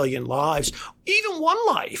 2 million lives, even one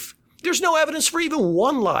life. There's no evidence for even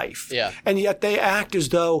one life. Yeah. And yet they act as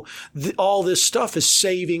though all this stuff is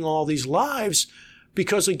saving all these lives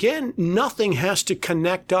because, again, nothing has to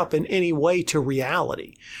connect up in any way to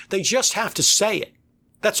reality. They just have to say it.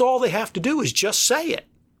 That's all they have to do is just say it.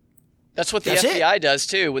 That's what the FBI does,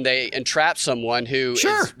 too, when they entrap someone who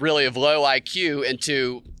is really of low IQ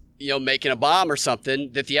into making a bomb or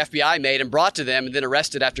something that the FBI made and brought to them and then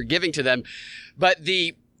arrested after giving to them. But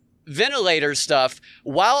the ventilator stuff,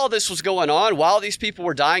 while all this was going on, while these people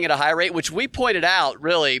were dying at a high rate, which we pointed out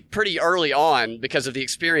really pretty early on because of the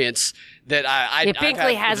experience that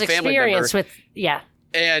Binkley has experience with,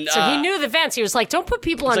 And so he knew the vents. He was like, "Don't put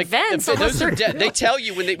people on vents." They tell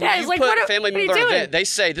you when you put a family member on a vent, they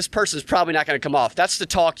say this person's probably not going to come off. That's the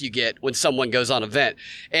talk you get when someone goes on a vent,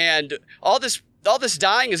 and all this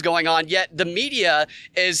dying is going on, yet the media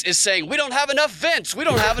is saying, we don't have enough vents. We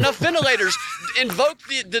don't have enough ventilators. Invoke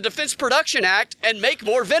the Defense Production Act and make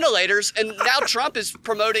more ventilators. And now Trump is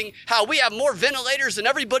promoting how we have more ventilators than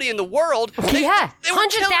everybody in the world.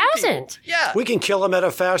 100,000. Yeah. We can kill them at a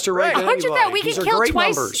faster rate than anybody. We can kill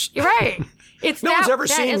twice. Numbers. You're right. No one's ever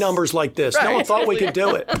seen numbers like this. Right. No one thought we could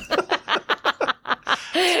do it.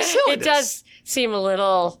 It does seem a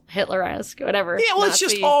little Hitler-esque, whatever. Yeah, well, it's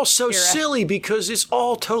just all so silly because it's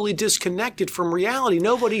all totally disconnected from reality.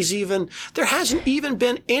 There hasn't even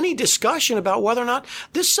been any discussion about whether or not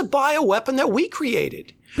this is a bioweapon that we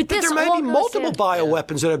created. But there may be multiple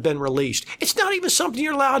bioweapons that have been released. It's not even something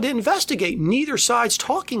you're allowed to investigate. Neither side's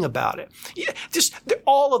talking about it.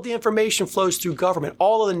 All of the information flows through government.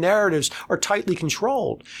 All of the narratives are tightly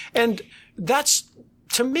controlled. And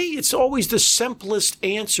to me, it's always the simplest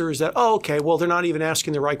answer is that, they're not even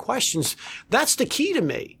asking the right questions. That's the key to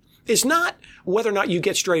me. It's not whether or not you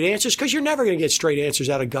get straight answers, because you're never going to get straight answers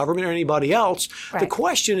out of government or anybody else. Right. The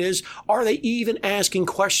question is, are they even asking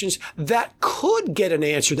questions that could get an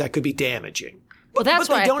answer that could be damaging? Well, that's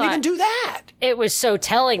but why they don't even do that. It was so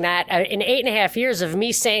telling that in 8.5 years of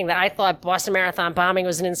me saying that I thought Boston Marathon bombing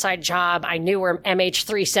was an inside job, I knew where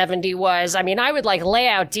MH370 was. I mean, I would like lay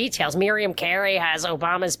out details. Miriam Carey has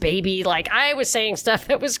Obama's baby. Like, I was saying stuff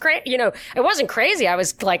that was crazy. You know, it wasn't crazy. I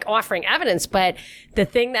was like offering evidence, but the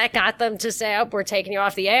thing that got them to say, oh, we're taking you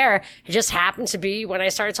off the air, it just happened to be when I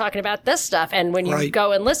started talking about this stuff. And when you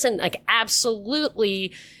go and listen, like,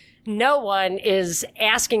 absolutely no one is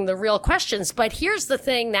asking the real questions. But here's the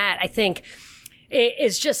thing that I think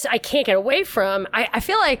is just, I can't get away from. I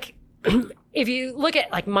feel like if you look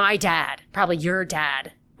at like my dad, probably your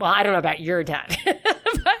dad. Well, I don't know about your dad.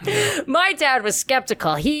 But my dad was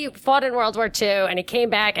skeptical. He fought in World War II and he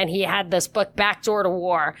came back and he had this book, Backdoor to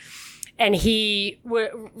War. And he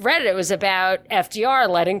read it. It was about FDR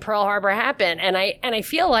letting Pearl Harbor happen. And I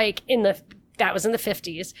feel like that was in the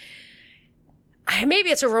 50s. Maybe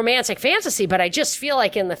it's a romantic fantasy, but I just feel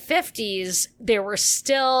like in the 50s,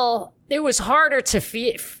 it was harder to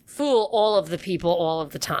fool all of the people all of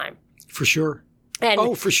the time. For sure.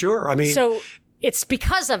 For sure. I mean, so it's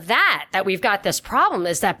because of that we've got this problem,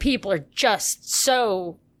 is that people are just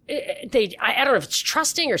so, I don't know if it's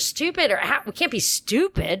trusting or stupid, or we can't be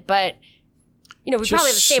stupid, but, you know, we probably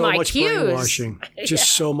have the same IQs. Just so much brainwashing. Just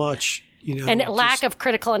so much, you know. And lack of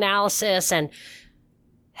critical analysis and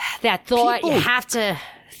that thought you have to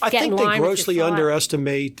get in line. I think they grossly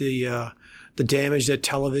underestimate the damage that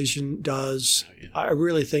television does. I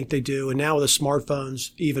really think they do. And now with the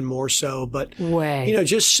smartphones, even more so. But, you know,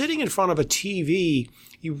 just sitting in front of a TV,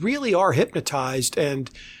 you really are hypnotized. And,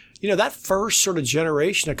 you know, that first sort of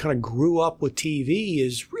generation that kind of grew up with TV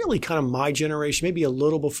is really kind of my generation, maybe a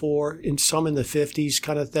little before, some in the 50s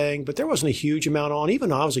kind of thing. But there wasn't a huge amount on. Even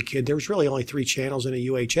when I was a kid, there was really only 3 channels in a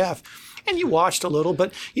UHF. And you watched a little,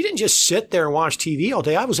 but you didn't just sit there and watch TV all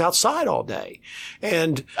day. I was outside all day.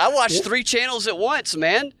 And I watched 3 channels at once,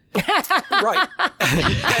 man. Right.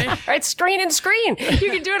 Right. Screen and screen.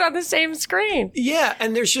 You can do it on the same screen. Yeah.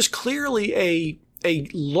 And there's just clearly a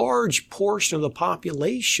large portion of the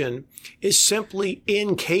population is simply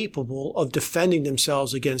incapable of defending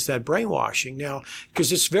themselves against that brainwashing. Now,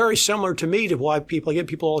 because it's very similar to me to why I get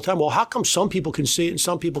people all the time, well, how come some people can see it and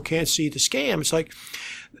some people can't see the scam? It's like,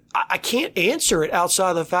 I can't answer it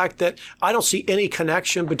outside of the fact that I don't see any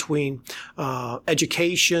connection between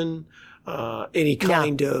education, any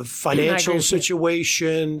kind of financial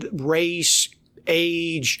situation, race,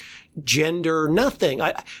 age, gender, nothing.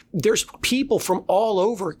 There's people from all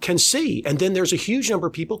over can see. And then there's a huge number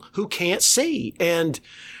of people who can't see. And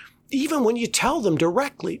even when you tell them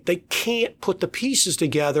directly, they can't put the pieces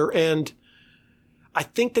together. And I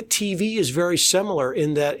think that TV is very similar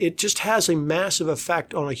in that it just has a massive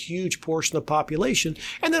effect on a huge portion of the population.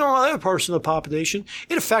 And then on another portion of the population,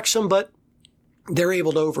 it affects them, but they're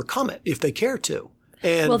able to overcome it if they care to.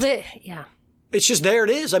 And it's just, there it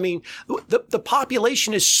is. I mean, the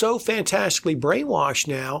population is so fantastically brainwashed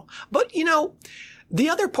now. But, you know, the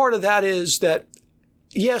other part of that is that,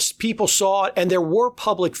 yes, people saw it, and there were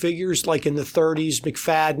public figures like in the 30s,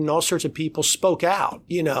 McFadden, all sorts of people spoke out,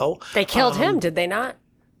 you know. They killed him, did they not?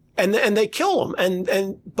 And they kill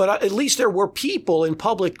him. But at least there were people in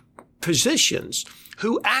public positions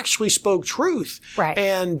who actually spoke truth. Right.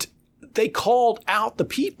 And they called out the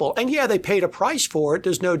people. And yeah, they paid a price for it.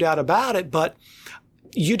 There's no doubt about it. But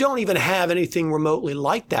you don't even have anything remotely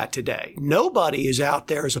like that today. Nobody is out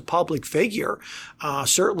there as a public figure,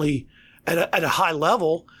 certainly at a high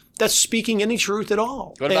level, that's speaking any truth at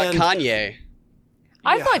all. What about Kanye?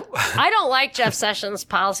 I don't like Jeff Sessions'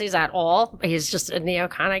 policies at all. He's just a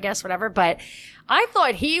neocon, I guess, whatever. But I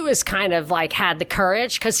thought he was kind of like had the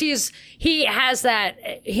courage because he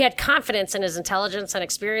had confidence in his intelligence and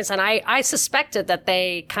experience. And I suspected that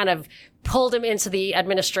they kind of pulled him into the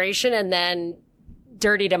administration and then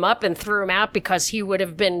dirtied him up and threw him out because he would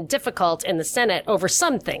have been difficult in the Senate over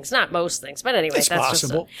some things, not most things. But anyway, it's that's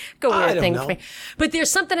possible. Just a weird thing for me. But there's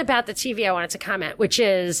something about the TV I wanted to comment, which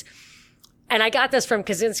is, and I got this from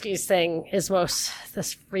Kaczynski's thing,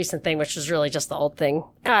 this recent thing, which was really just the old thing,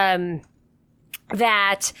 that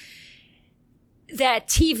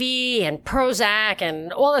TV and Prozac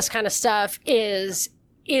and all this kind of stuff is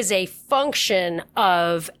a function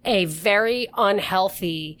of a very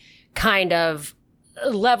unhealthy kind of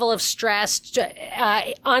level of stress,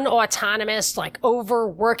 unautonomous, like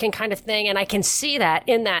overworking kind of thing. And I can see that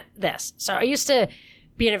in this. So I used to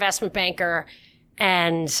be an investment banker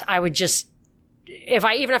and I would just,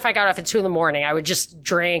 even if I got off at 2 a.m, I would just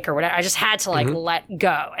drink or whatever. I just had to let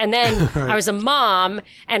go. And then I was a mom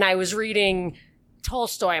and I was reading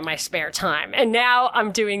Tolstoy in my spare time. And now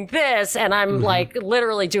I'm doing this, and I'm like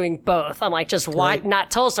literally doing both. I'm like just not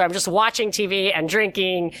Tolstoy. I'm just watching TV and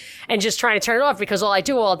drinking and just trying to turn it off, because all I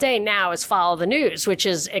do all day now is follow the news, which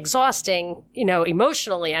is exhausting,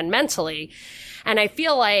 emotionally and mentally. And I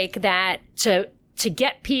feel like that to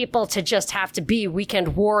get people to just have to be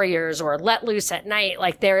weekend warriors or let loose at night,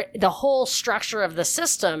 like the whole structure of the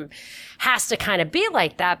system has to kind of be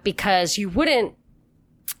like that, because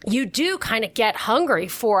you do kind of get hungry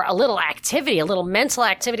for a little activity, a little mental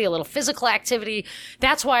activity, a little physical activity.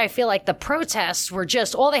 That's why I feel like the protests were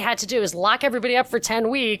just, all they had to do is lock everybody up for 10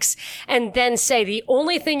 weeks and then say the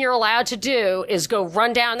only thing you're allowed to do is go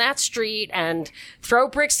run down that street and throw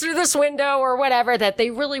bricks through this window or whatever, that they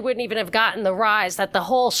really wouldn't even have gotten the rise, that the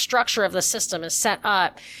whole structure of the system is set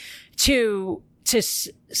up to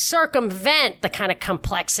circumvent the kind of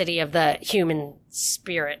complexity of the human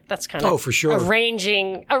spirit. That's kind of for sure.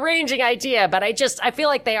 arranging idea. But I feel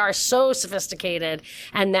like they are so sophisticated,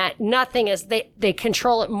 and that nothing is, they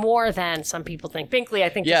control it more than some people think. Binkley, I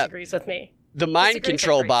think, disagrees with me. The mind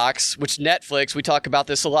control box, which Netflix, we talk about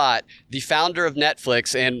this a lot. The founder of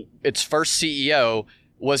Netflix and its first CEO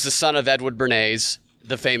was the son of Edward Bernays,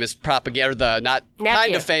 the famous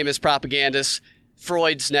famous propagandist,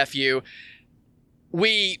 Freud's nephew.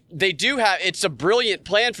 They do have, it's a brilliant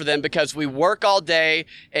plan for them, because we work all day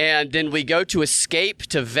and then we go to escape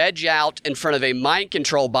to veg out in front of a mind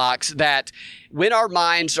control box that, when our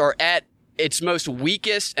minds are at its most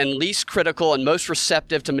weakest and least critical and most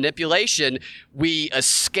receptive to manipulation, we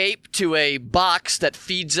escape to a box that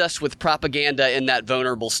feeds us with propaganda in that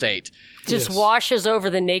vulnerable state. Just washes over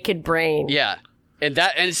the naked brain. Yeah. And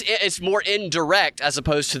it's more indirect as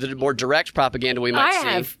opposed to the more direct propaganda we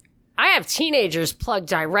might see. I have teenagers plugged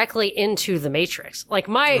directly into the Matrix. Like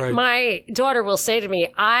my daughter will say to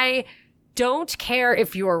me, I don't care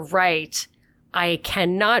if you're right. I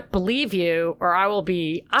cannot believe you, or I will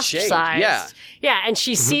be ostracized. Yeah. Yeah. And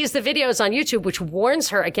she sees the videos on YouTube, which warns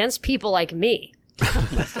her against people like me.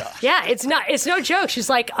 Yeah, it's no joke. She's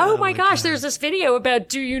like, oh my gosh, there's this video about,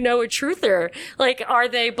 do you know a truther? Like, are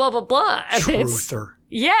they blah, blah, blah? And Truther.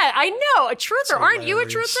 Yeah, I know. A truther. Aren't you a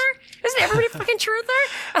truther? Isn't everybody fucking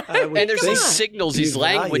truther? And there's these signals, these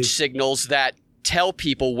language signals that tell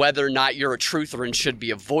people whether or not you're a truther and should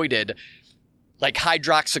be avoided. Like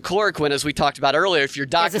hydroxychloroquine, as we talked about earlier. If your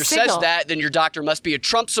doctor says that, then your doctor must be a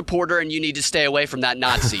Trump supporter and you need to stay away from that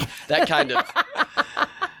Nazi. That kind of...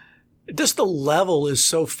 Just the level is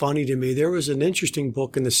so funny to me. There was an interesting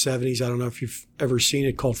book in the 70s. I don't know if you've ever seen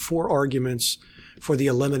it, called 4 Arguments for the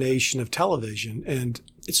Elimination of Television. And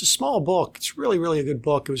it's a small book. It's really, really a good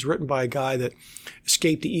book. It was written by a guy that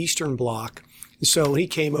escaped the Eastern Bloc. And so when he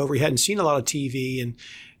came over, he hadn't seen a lot of TV. And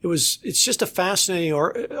it's just a fascinating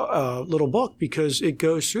little book, because it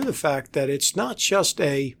goes through the fact that it's not just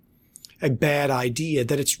a bad idea,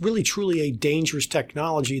 that it's really truly a dangerous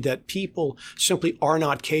technology that people simply are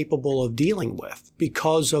not capable of dealing with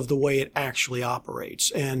because of the way it actually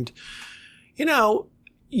operates. And,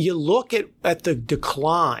 you look at the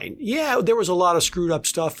decline. Yeah, there was a lot of screwed up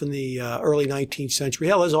stuff in the early 19th century.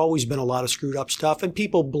 Hell, there's always been a lot of screwed up stuff, and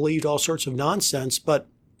people believed all sorts of nonsense. But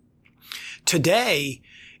today,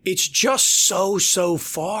 it's just so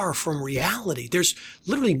far from reality. There's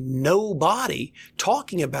literally nobody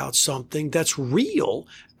talking about something that's real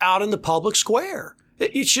out in the public square.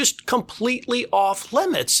 It's just completely off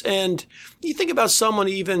limits. And you think about someone,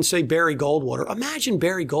 even say Barry Goldwater. Imagine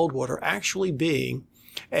Barry Goldwater actually being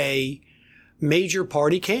a major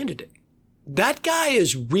party candidate. That guy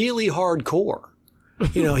is really hardcore.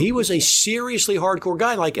 He was a seriously hardcore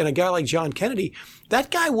guy. And a guy like John Kennedy, that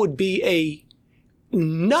guy would be a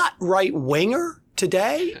not right winger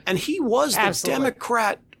today, and he was the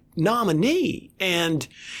Democrat nominee. And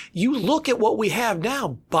you look at what we have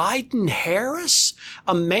now, Biden Harris,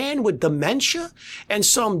 a man with dementia, and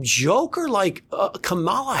some joker like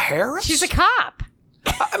Kamala Harris. She's a cop.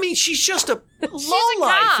 I mean, she's just a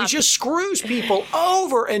lowlife. She just screws people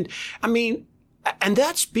over. And and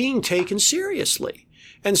that's being taken seriously.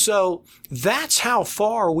 And so that's how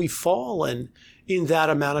far we've fallen in that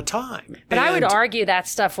amount of time. But I would argue that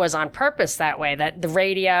stuff was on purpose that way, that the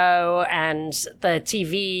radio and the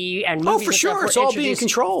TV and movies for sure. It's all being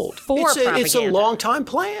controlled. It's a long-time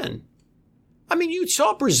plan. I mean, you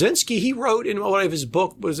saw Brzezinski. He wrote in one of his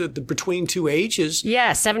books, was it The Between Two Ages?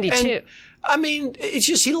 Yeah, 72. And, it's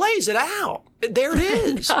just, he lays it out. There it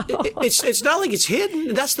is. It's not like it's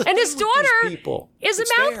hidden. That's the thing. And his daughter is a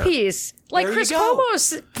mouthpiece. Like Chris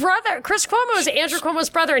Cuomo's brother. Chris Cuomo is Andrew Cuomo's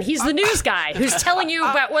brother, and he's the news guy who's telling you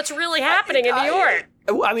about what's really happening in New York.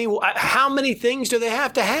 How many things do they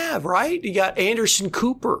have to have, right? You got Anderson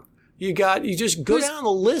Cooper. You just go down the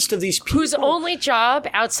list of these people. Whose only job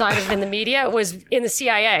outside of in the media was in the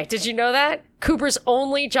CIA. Did you know that? Cooper's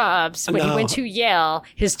only jobs when he went to Yale,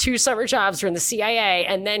 his 2 summer jobs were in the CIA.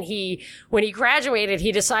 And then when he graduated,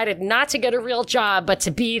 he decided not to get a real job, but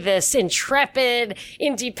to be this intrepid,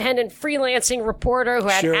 independent freelancing reporter who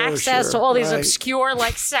had access to all these obscure,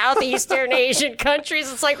 like Southeastern Asian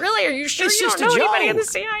countries. It's like, really? Are you sure you don't know anybody in the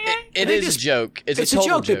CIA? It is a joke. It's a joke.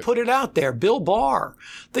 joke. They put it out there. Bill Barr.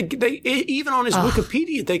 Even on his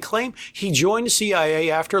Wikipedia, they claim he joined the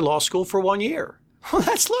CIA after law school for 1 year. Well,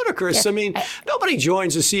 that's ludicrous. I mean, nobody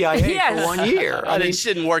joins the CIA for 1 year. I mean, it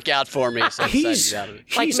didn't work out for me. So he's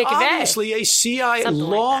obviously a CIA,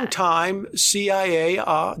 long-time CIA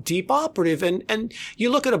deep operative. And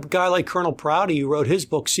you look at a guy like Colonel Prouty, who wrote his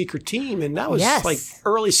book, Secret Team, and that was like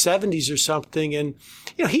early 70s or something. And,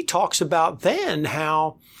 he talks about then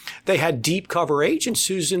how they had deep cover agents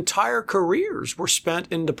whose entire careers were spent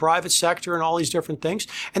in the private sector and all these different things.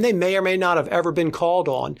 And they may or may not have ever been called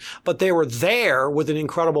on, but they were there with an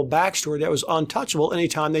incredible backstory that was untouchable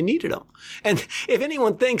anytime they needed them. And if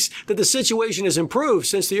anyone thinks that the situation has improved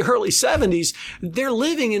since the early 70s, they're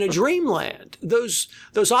living in a dreamland. Those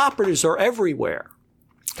operatives are everywhere.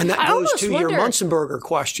 And that goes to your Munzenberger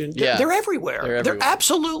question. They're everywhere. They're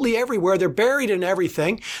absolutely everywhere. They're buried in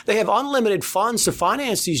everything. They have unlimited funds to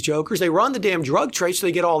finance these jokers. They run the damn drug trade, so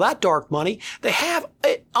they get all that dark money. They have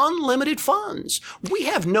unlimited funds. We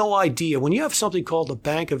have no idea. When you have something called the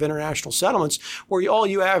Bank of International Settlements, where all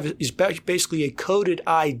you have is basically a coded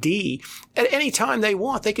ID, at any time they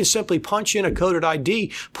want, they can simply punch in a coded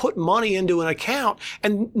ID, put money into an account,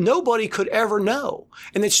 and nobody could ever know.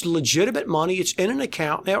 And it's legitimate money. It's in an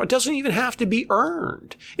account. Now, it doesn't even have to be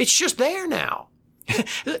earned. It's just there now.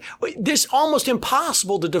 It's almost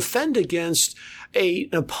impossible to defend against an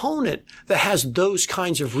opponent that has those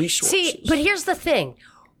kinds of resources. See, but here's the thing.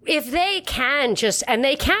 If they can and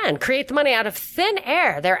they can create the money out of thin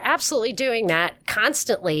air, they're absolutely doing that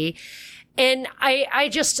constantly. And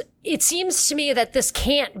it seems to me that this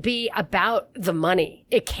can't be about the money.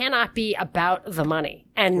 It cannot be about the money.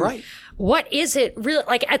 And what is it really,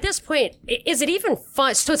 like at this point, is it even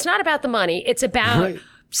fun? So it's not about the money. It's about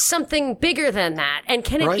something bigger than that. And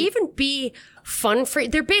can it even be fun for,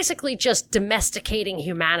 they're basically just domesticating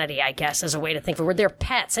humanity, I guess, as a way to think of it, where they're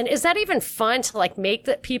pets. And is that even fun to like make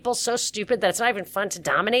the people so stupid that it's not even fun to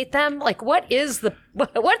dominate them? Like what's it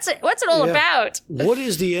all about? What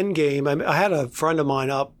is the end game? I had a friend of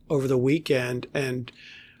mine up over the weekend and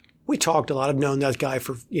we talked a lot. I've known that guy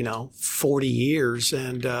for, 40 years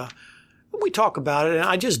and, we talk about it and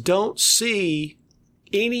I just don't see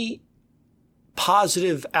any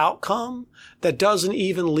positive outcome that doesn't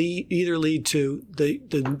even lead to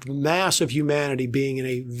the mass of humanity being in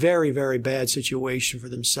a very, very bad situation for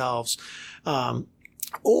themselves,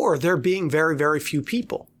 or there being very, very few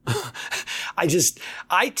people.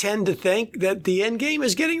 I tend to think that the end game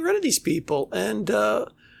is getting rid of these people and,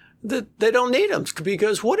 that they don't need them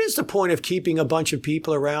because what is the point of keeping a bunch of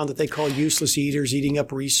people around that they call useless eaters, eating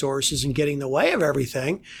up resources and getting in the way of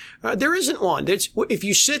everything? There isn't one. If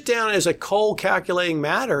you sit down as a cold calculating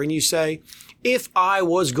matter and you say, if I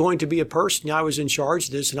was going to be a person, I was in charge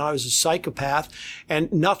of this and I was a psychopath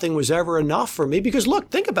and nothing was ever enough for me, because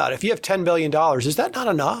look, think about it. If you have $10 billion, is that not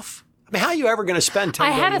enough? I mean, how are you ever going to spend $10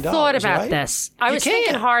 billion? I had a thought about this. I was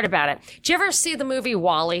thinking hard about it. Did you ever see the movie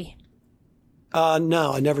WALL-E?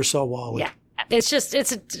 No, I never saw WALL-E. Yeah. It's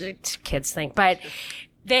a kids thing, but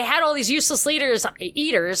they had all these useless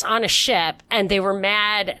eaters on a ship and they were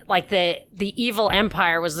mad. Like the evil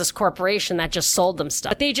empire was this corporation that just sold them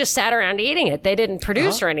stuff, but they just sat around eating it. They didn't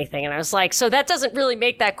produce or anything. And I was like, so that doesn't really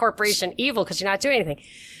make that corporation evil because you're not doing anything.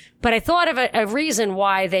 But I thought of a reason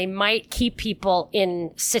why they might keep people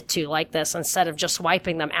in situ like this instead of just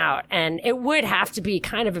wiping them out. And it would have to be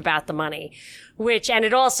kind of about the money, and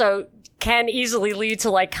it also can easily lead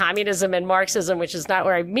to like communism and Marxism, which is not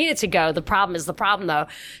where I mean it to go. The problem is the problem though.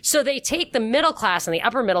 So they take the middle class and the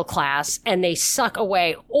upper middle class and they suck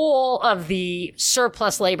away all of the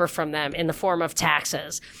surplus labor from them in the form of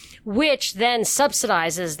taxes, which then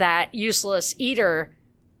subsidizes that useless eater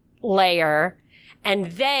layer.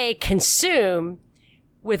 And they consume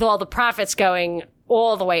with all the profits going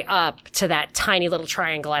all the way up to that tiny little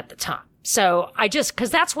triangle at the top. So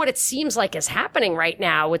because that's what it seems like is happening right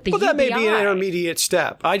now with the UBI. That may be an intermediate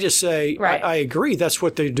step. I just say, I agree. That's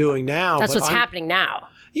what they're doing now. That's what's happening now.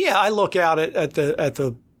 Yeah. I look out at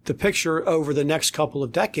the picture over the next couple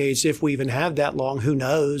of decades, if we even have that long, who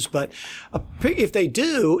knows? But if they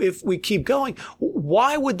do, if we keep going,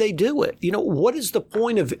 why would they do it? What is the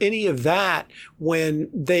point of any of that when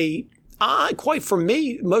they quite for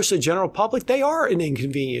me, most of the general public, they are an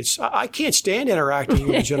inconvenience. I can't stand interacting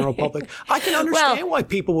with the general public. I can understand why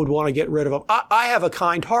people would want to get rid of them. I have a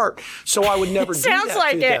kind heart, so I would never do Sounds that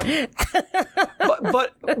like to them.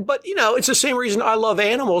 But it's the same reason I love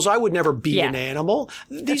animals. I would never be an animal.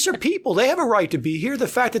 These are people. They have a right to be here. The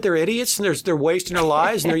fact that they're idiots and they're wasting their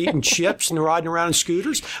lives and they're eating chips and they're riding around in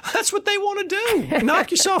scooters, that's what they want to do.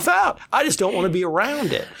 Knock yourself out. I just don't want to be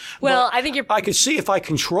around it. Well, but I think I could see if I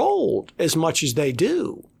controlled as much as they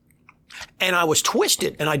do. And I was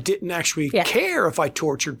twisted and I didn't actually care if I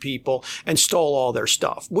tortured people and stole all their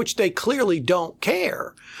stuff, which they clearly don't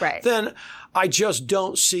care. Right. Then I just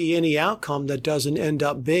don't see any outcome that doesn't end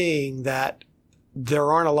up being that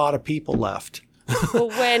there aren't a lot of people left.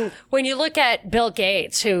 Well, when you look at Bill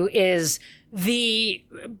Gates, who is the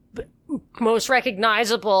most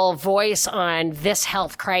recognizable voice on this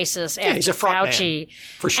health crisis after he's a front Fauci, man,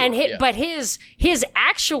 for sure. And but his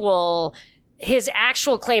actual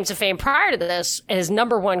claim to fame prior to this, his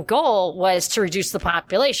number one goal was to reduce the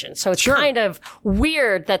population. So it's kind of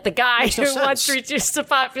weird that the guy who wants to reduce the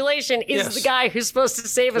population is the guy who's supposed to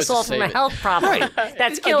save us all from a health problem. Right.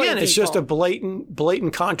 That's killing people. It's just a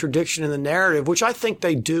blatant contradiction in the narrative, which I think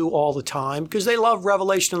they do all the time because they love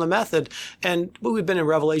revelation of the method. And we've been in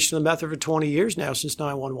revelation of the method for 20 years now, since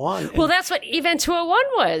 9/11. Well, that's what Event 201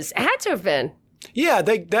 was. It had to have been. Yeah,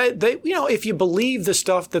 they if you believe the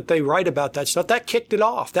stuff that they write about that stuff, that kicked it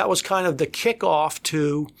off. That was kind of the kickoff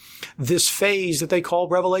to this phase that they call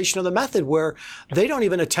revelation of the method, where they don't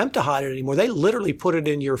even attempt to hide it anymore. They literally put it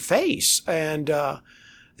in your face, and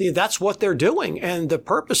that's what they're doing. And the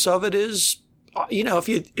purpose of it is,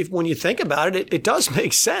 if when you think about it, it does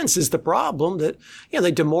make sense. Is the problem that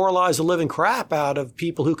they demoralize the living crap out of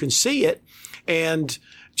people who can see it, and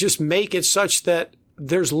just make it such that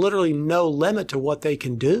there's literally no limit to what they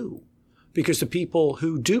can do, because the people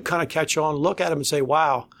who do kind of catch on look at them and say,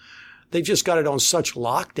 wow, they've just got it on such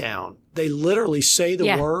lockdown. They literally say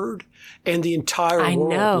the word and the entire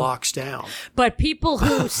world locks down. But people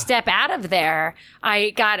who step out of there,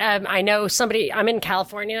 I know somebody, I'm in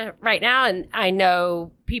California right now, and I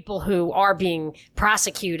know people who are being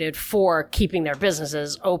prosecuted for keeping their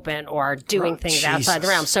businesses open or doing things outside the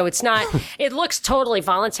realm. So it's not, it looks totally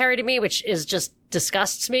voluntary to me, which is just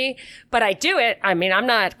disgusts me, but I do it. I mean, I'm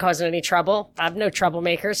not causing any trouble. I'm no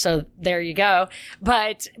troublemaker, so there you go.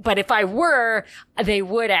 But if I were, they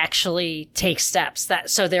would actually take steps.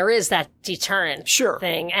 So there is that deterrent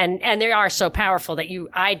thing, and they are so powerful that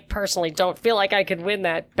I personally don't feel like I could win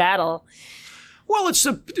that battle. Well,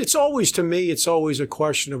 it's always, to me, it's always a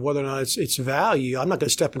question of whether or not it's value. I'm not going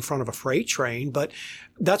to step in front of a freight train, but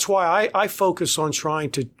that's why I focus on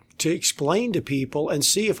trying to explain to people and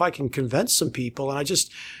see if I can convince some people. And I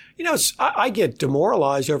just, I get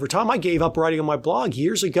demoralized over time. I gave up writing on my blog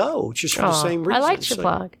years ago, just for the same reason. I liked your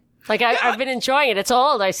blog. I've been enjoying it. It's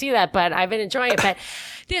old. I see that, but I've been enjoying it. But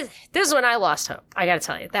this is when I lost hope. I got to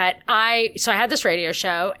tell you that I had this radio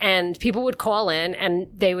show, and people would call in, and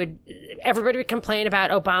everybody would complain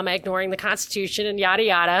about Obama ignoring the Constitution and yada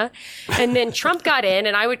yada. And then Trump got in,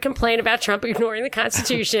 and I would complain about Trump ignoring the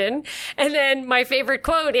Constitution. And then my favorite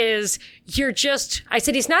quote is, I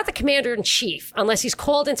said, he's not the commander in chief unless he's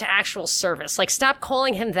called into actual service. Like, stop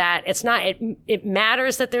calling him that. It's not, it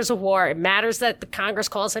matters that there's a war. It matters that the Congress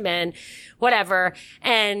calls him in, whatever.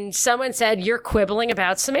 And someone said, you're quibbling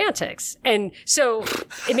about semantics. And so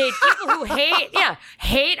it made people who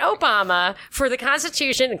hate Obama for the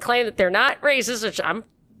Constitution and claim that they're not racist, which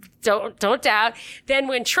don't doubt. Then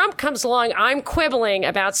when Trump comes along, I'm quibbling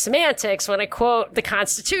about semantics when I quote the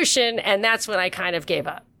Constitution, and that's when I kind of gave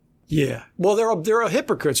up. Yeah. Well, there are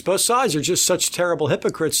hypocrites. Both sides are just such terrible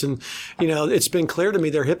hypocrites. And, it's been clear to me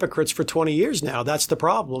they're hypocrites for 20 years now. That's the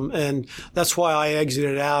problem. And that's why I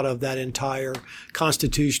exited out of that entire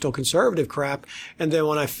constitutional conservative crap. And then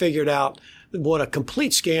when I figured out what a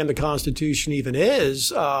complete scam the Constitution even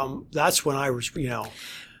is, that's when I was,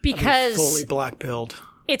 because fully black-pilled.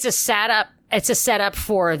 It's a setup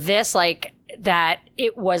for this, that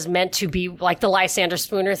it was meant to be like the Lysander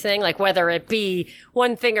Spooner thing, like whether it be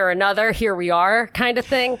one thing or another, here we are kind of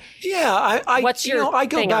thing. Yeah, I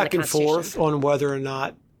go back and forth on whether or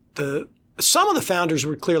not some of the founders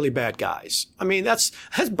were clearly bad guys. I mean,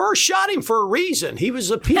 Burr shot him for a reason. He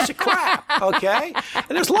was a piece of crap, okay? And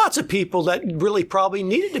there's lots of people that really probably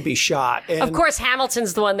needed to be shot. And of course,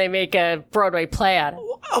 Hamilton's the one they make a Broadway play out of.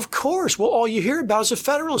 Of course. Well, all you hear about is the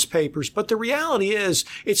Federalist Papers. But the reality is,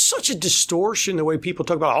 it's such a distortion the way people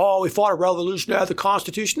talk about, oh, we fought a revolution to have the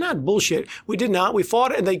Constitution. Not bullshit. We did not. We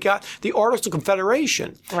fought it, and they got the Articles of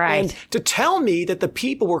Confederation. Right. And to tell me that the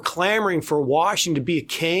people were clamoring for Washington to be a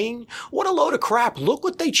king, what a load of crap. Look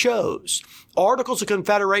what they chose. Articles of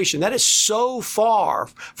Confederation. That is so far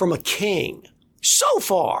from a king. So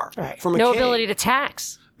far from a king. No ability to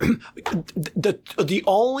tax. The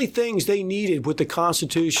only things they needed with the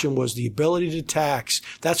Constitution was the ability to tax.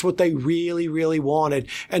 That's what they really, really wanted,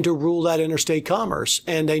 and to rule that interstate commerce.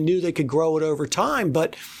 And they knew they could grow it over time.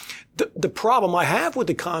 But the problem I have with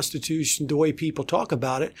the Constitution, the way people talk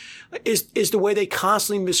about it, is the way they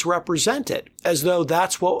constantly misrepresent it, as though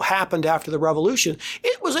that's what happened after the Revolution.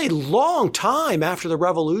 It was a long time after the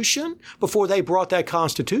Revolution before they brought that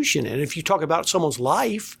Constitution in. If you talk about someone's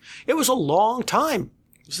life, it was a long time.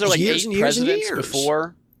 Was there like years 8 and years and presidents years.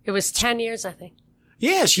 before? It was 10 years, I think.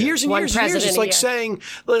 Yes, years and One years and years. president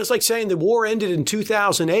It's like saying the war ended in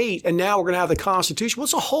 2008 and now we're going to have the Constitution. Well,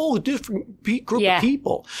 it's a whole different group of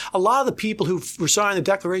people. A lot of the people who were signing the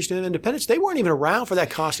Declaration of Independence, they weren't even around for that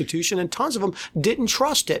Constitution, and tons of them didn't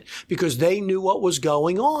trust it because they knew what was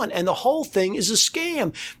going on. And the whole thing is a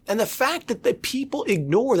scam. And the fact that the people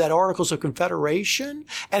ignore that Articles of Confederation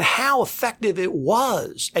and how effective it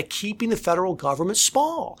was at keeping the federal government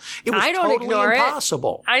small. It was totally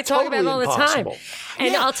impossible. I talk about it all the time.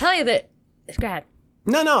 And I'll tell you that, go ahead.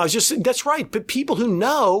 No, that's right. But people who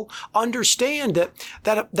know understand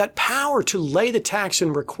that power to lay the tax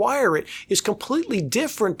and require it is completely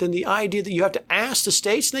different than the idea that you have to ask the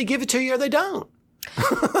states and they give it to you or they don't.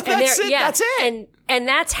 That's it. Yeah, that's it. And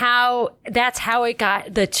that's how it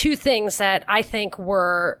got. The two things that I think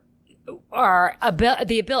are the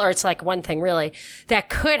ability, or it's like one thing really, that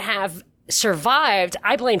could have survived.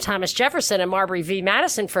 I blame Thomas Jefferson and Marbury v.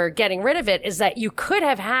 Madison for getting rid of it, is that you could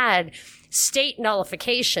have had state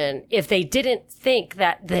nullification if they didn't think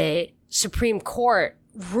that the Supreme Court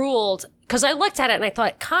ruled. Because I looked at it and I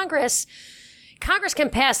thought, Congress can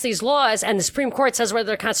pass these laws and the Supreme Court says whether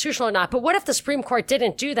they're constitutional or not. But what if the Supreme Court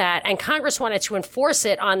didn't do that and Congress wanted to enforce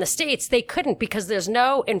it on the states? They couldn't, because there's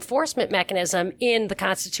no enforcement mechanism in the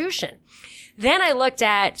Constitution. Then I looked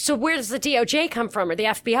at, so where does the DOJ come from, or the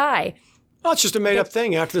FBI? Oh, it's just a made-up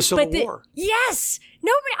thing after the Civil War. Yes.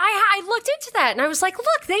 Nobody. I looked into that and I was like,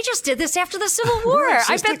 look, they just did this after the Civil War.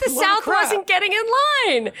 I bet the South wasn't getting in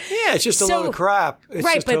line. Yeah, it's just a load of crap. It's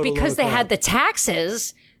right, but because they had the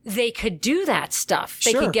taxes, they could do that stuff.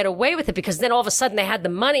 They could get away with it because then all of a sudden they had the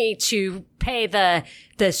money to pay the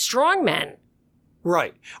strongmen.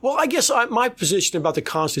 Right. Well, I guess my position about the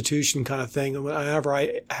Constitution kind of thing, whenever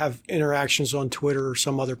I have interactions on Twitter or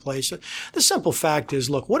some other place, the simple fact is,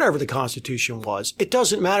 look, whatever the Constitution was, it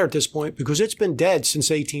doesn't matter at this point because it's been dead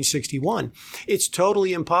since 1861. It's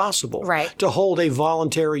totally impossible to hold a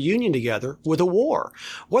voluntary union together with a war.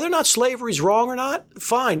 Whether or not slavery is wrong or not,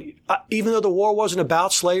 fine. Even though the war wasn't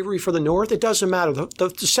about slavery for the North, it doesn't matter.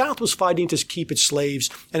 The South was fighting to keep its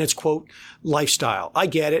slaves and its, quote, lifestyle. I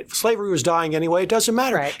get it. Slavery was dying anyway. It doesn't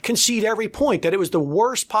matter. Concede every point that it was the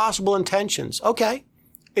worst possible intentions. Okay.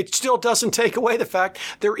 It still doesn't take away the fact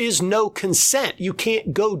there is no consent. You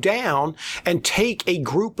can't go down and take a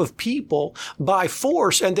group of people by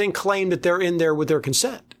force and then claim that they're in there with their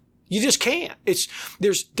consent. You just can't.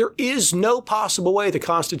 There is no possible way the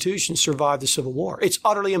Constitution survived the Civil War. It's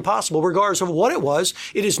utterly impossible. Regardless of what it was,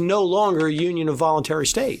 it is no longer a union of voluntary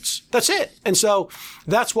states. That's it. And so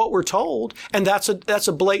that's what we're told. And that's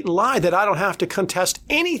a blatant lie that I don't have to contest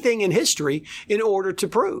anything in history in order to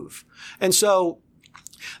prove. And so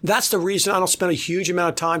that's the reason I don't spend a huge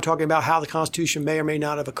amount of time talking about how the Constitution may or may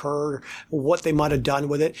not have occurred, or what they might have done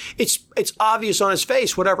with it. It's obvious on its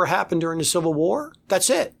face, whatever happened during the Civil War, that's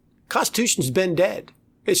it. Constitution's been dead.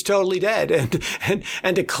 It's totally dead.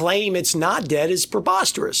 And to claim it's not dead is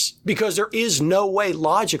preposterous because there is no way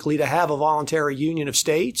logically to have a voluntary union of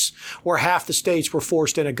states where half the states were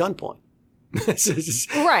forced in at gunpoint.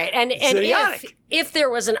 Right. And if there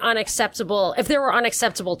was if there were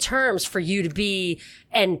unacceptable terms for you to be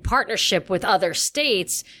in partnership with other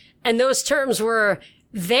states, and those terms were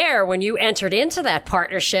there when you entered into that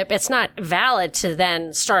partnership, it's not valid to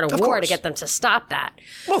then start a war to get them to stop that.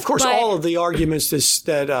 Well, of course, all of the arguments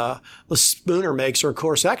that Spooner makes are, of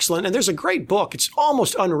course, excellent. And there's a great book. It's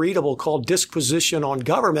almost unreadable called Disquisition on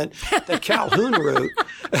Government that Calhoun wrote.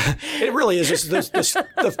 It really is.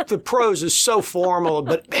 The prose is so formal,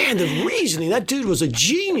 but man, the reasoning, that dude was a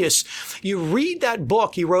genius. You read that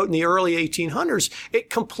book he wrote in the early 1800s, it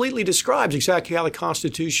completely describes exactly how the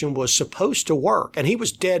Constitution was supposed to work. And he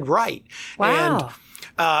was dead right. Wow.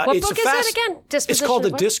 What book is it again? It's called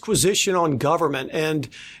The Disquisition on Government. And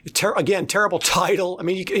again, terrible title. I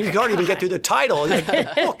mean, you can't even get through the title.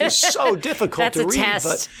 The book is so difficult to read,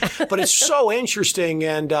 but it's so interesting.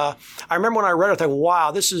 And I remember when I read it, I thought,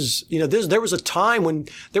 wow, this is, there was a time when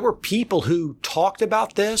there were people who talked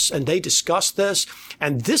about this and they discussed this.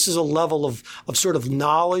 And this is a level of sort of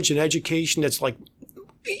knowledge and education that's like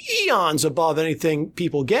eons above anything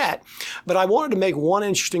people get. But I wanted to make one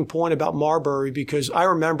interesting point about Marbury, because I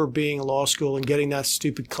remember being in law school and getting that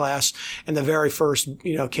stupid class, and the very first,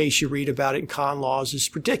 case you read about it in con law is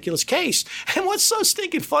this ridiculous case. And what's so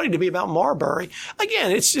stinking funny to me about Marbury,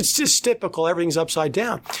 again, it's just typical. Everything's upside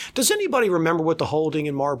down. Does anybody remember what the holding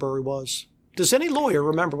in Marbury was? Does any lawyer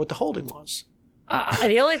remember what the holding was?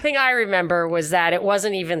 The only thing I remember was that it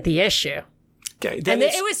wasn't even the issue. Okay. Then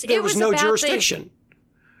there was no jurisdiction.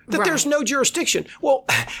 There's no jurisdiction. Well,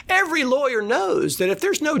 every lawyer knows that if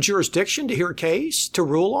there's no jurisdiction to hear a case, to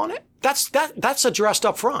rule on it, that's addressed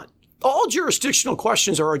up front. All jurisdictional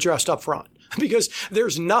questions are addressed up front because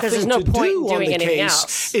there's nothing to do on the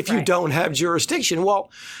case if you don't have jurisdiction.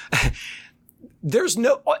 Well,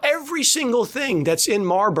 every single thing that's in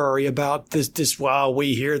Marbury about this, well,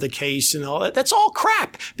 we hear the case and all that, that's all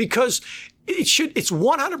crap, because it's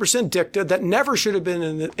 100% dicta that never should have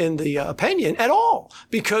been in the opinion at all,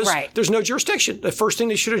 because there's no jurisdiction. The first thing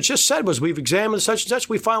they should have just said was, we've examined such and such,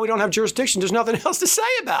 we find we don't have jurisdiction. There's nothing else to say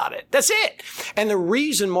about it. That's it. And the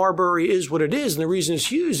reason Marbury is what it is, and the reason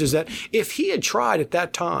it's used, is that if he had tried at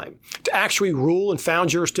that time to actually rule and found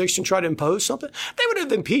jurisdiction, try to impose something, they would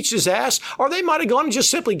have impeached his ass, or they might have gone and just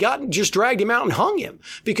simply dragged him out and hung him,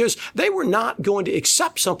 because they were not going to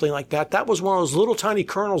accept something like that. That was one of those little tiny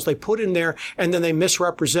kernels they put in there, and then they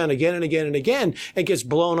misrepresent again and again and again, and gets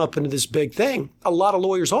blown up into this big thing. A lot of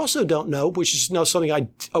lawyers also don't know, which is something I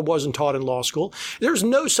wasn't taught in law school. There's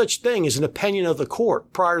no such thing as an opinion of the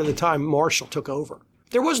court prior to the time Marshall took over.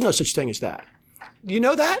 There was no such thing as that. Do you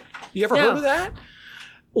know that? You ever heard of that?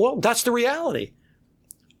 Well, that's the reality.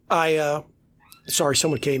 Sorry,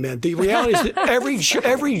 someone came in. The reality is that every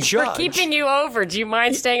judge. We're keeping you over. Do you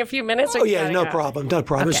mind staying a few minutes? Oh, yeah, no problem. No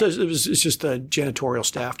problem. Okay. It's just the janitorial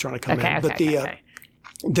staff trying to come in. But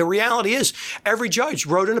the reality is every judge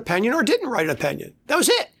wrote an opinion or didn't write an opinion. That was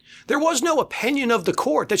it. There was no opinion of the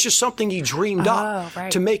court. That's just something he dreamed up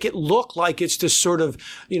to make it look like it's this sort of,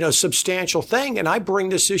 substantial thing. And I bring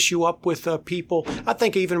this issue up with people. I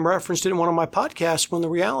think I even referenced it in one of my podcasts, when the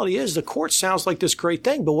reality is the court sounds like this great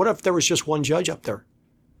thing. But what if there was just one judge up there?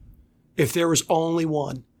 If there was only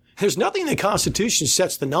one? There's nothing in the Constitution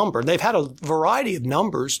sets the number. They've had a variety of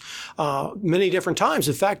numbers many different times.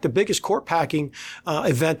 In fact, the biggest court packing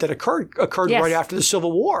event that occurred right after the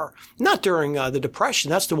Civil War, not during the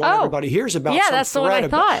Depression. That's the one everybody hears about. Yeah, that's the one I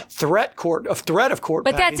thought. Threat of court packing.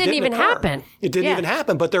 But that didn't even happen. It didn't even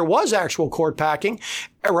happen. But there was actual court packing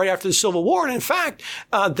right after the Civil War. And in fact,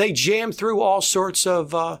 they jammed through all sorts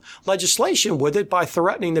of legislation with it by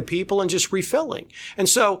threatening the people and just refilling. And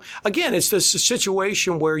so, again, it's this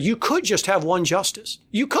situation where you could just have one justice.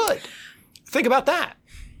 You could. Think about that.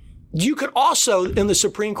 You could also, in the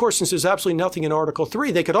Supreme Court, since there's absolutely nothing in Article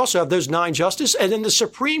 3, they could also have those 9 justices. And then the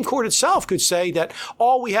Supreme Court itself could say that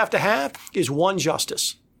all we have to have is one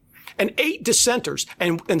justice and 8 dissenters,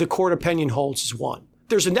 and the court opinion holds as one.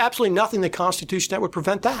 There's absolutely nothing in the Constitution that would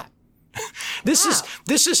prevent that. This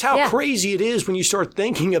is how crazy it is when you start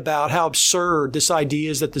thinking about how absurd this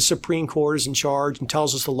idea is that the Supreme Court is in charge and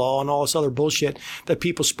tells us the law and all this other bullshit that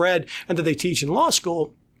people spread and that they teach in law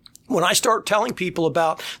school. When I start telling people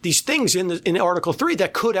about these things in Article 3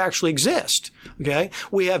 that could actually exist, okay,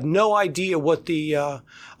 we have no idea what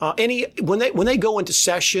when they go into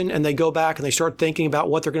session and they go back and they start thinking about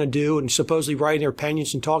what they're going to do and supposedly writing their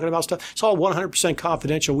opinions and talking about stuff, it's all 100%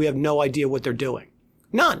 confidential. We have no idea what they're doing.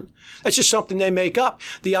 None. That's just something they make up.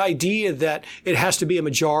 The idea that it has to be a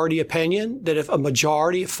majority opinion, that if a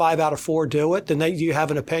majority, if 5 out of 4 do it, then you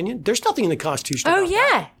have an opinion. There's nothing in the Constitution about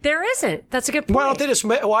that. There isn't. That's a good point.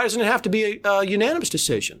 Why doesn't it have to be a unanimous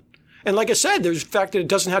decision? And like I said, there's the fact that it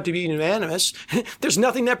doesn't have to be unanimous. There's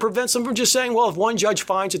nothing that prevents them from just saying, well, if one judge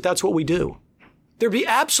finds it, that's what we do. There'd be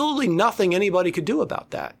absolutely nothing anybody could do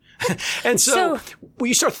about that. And so when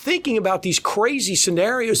you start thinking about these crazy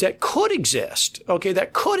scenarios that could exist,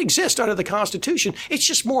 under the Constitution, it's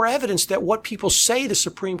just more evidence that what people say the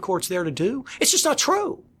Supreme Court's there to do, it's just not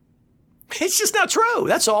true. It's just not true.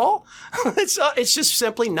 That's all. It's just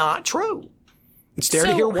simply not true. It's there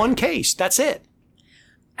to hear one case. That's it.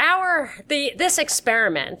 this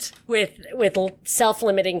experiment with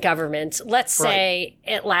self-limiting government, let's say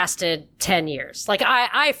it lasted 10 years. Like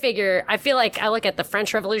I feel like I look at the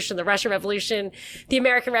French Revolution, the Russian Revolution, the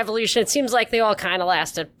American Revolution. It seems like they all kind of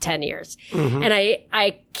lasted 10 years. Mm-hmm. And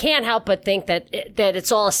I can't help but think that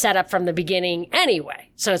it's all a setup from the beginning anyway.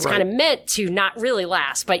 So it's kind of meant to not really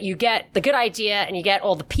last, but you get the good idea and you get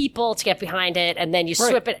all the people to get behind it, and then you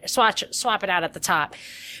swap it out at the top.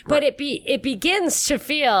 But it begins to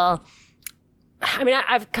feel, I mean,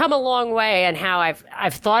 I've come a long way in how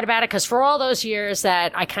I've thought about it, because for all those years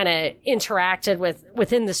that I kind of interacted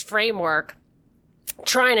within this framework,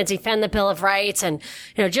 trying to defend the Bill of Rights and,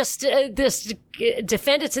 just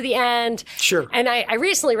defend it to the end. Sure. And I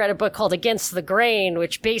recently read a book called Against the Grain,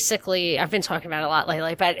 which basically, I've been talking about it a lot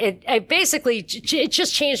lately, but it basically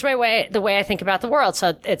just changed the way I think about the world.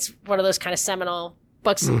 So it's one of those kind of seminal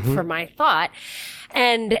books for my thought.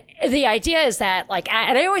 And the idea is that,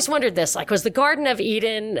 and I always wondered this, was the Garden of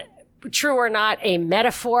Eden, true or not, a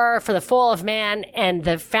metaphor for the fall of man and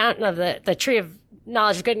the fountain of the tree of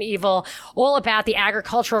knowledge of good and evil, all about the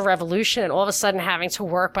agricultural revolution and all of a sudden having to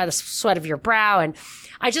work by the sweat of your brow? And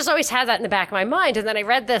I just always had that in the back of my mind. And then I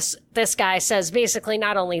read this guy says basically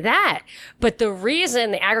not only that, but the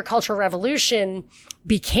reason the agricultural revolution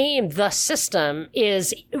became the system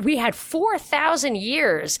is we had 4,000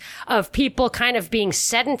 years of people kind of being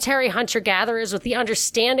sedentary hunter-gatherers with the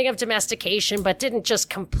understanding of domestication, but didn't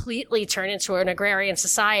just completely turn into an agrarian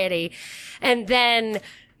society. And then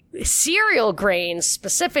cereal grains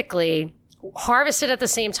specifically, harvested at the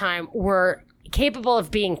same time, were capable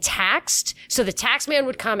of being taxed. So the taxman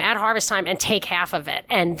would come at harvest time and take half of it.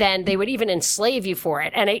 And then they would even enslave you for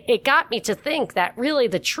it. And it got me to think that really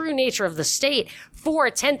the true nature of the state for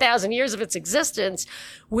 10,000 years of its existence,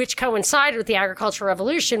 which coincided with the agricultural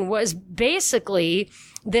revolution, was basically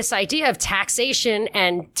this idea of taxation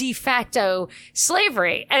and de facto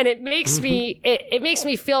slavery. And it makes me, it makes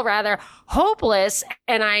me feel rather hopeless.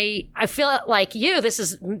 And I feel like this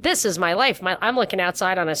is my life. I'm looking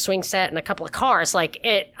outside on a swing set and a couple of cars.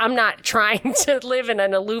 I'm not trying to live in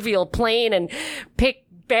an alluvial plain and pick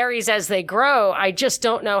berries as they grow. I just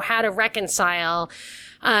don't know how to reconcile,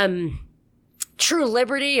 true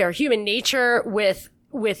liberty or human nature with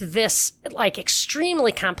this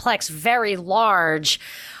extremely complex, very large,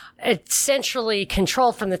 essentially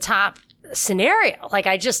controlled from the top scenario.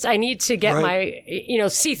 I need to get my,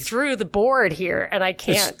 see through the board here, and I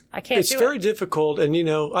can't it's very difficult. And,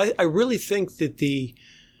 I really think that the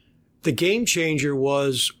game changer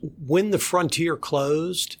was when the frontier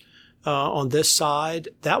closed on this side.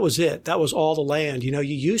 That was it. That was all the land. You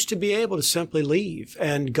used to be able to simply leave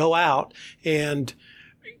and go out and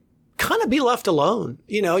kind of be left alone.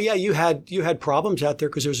 You had problems out there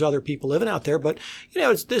because there's other people living out there, but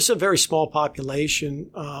this is a very small population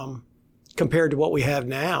compared to what we have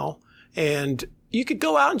now, and you could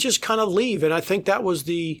go out and just kind of leave. And I think that was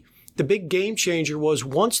the big game changer. Was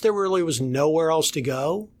once there really was nowhere else to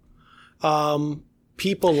go,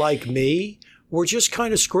 people like me were just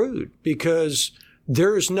kind of screwed because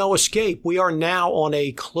there's no escape. We are now on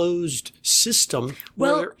a closed system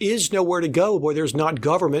where there is nowhere to go, where there's not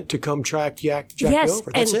government to come jack you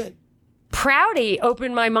over. That's it. Prouty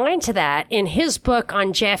opened my mind to that in his book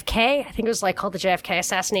on JFK. I think it was called the JFK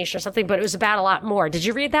assassination or something, but it was about a lot more. Did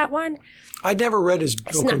you read that one? I never read his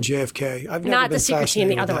book on JFK. I've never not been the Secret Team,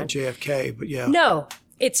 the other one. JFK, but yeah. No.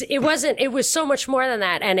 It was so much more than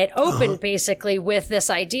that. And it opened basically with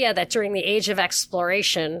this idea that during the age of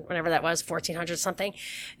exploration, whenever that was, 1400 something,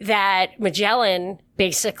 that Magellan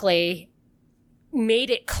basically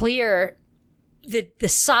made it clear the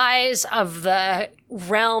size of the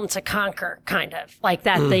realm to conquer, kind of like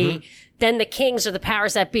that. Then the kings or the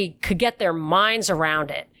powers that be could get their minds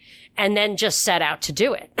around it and then just set out to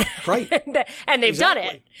do it. Right. and they've done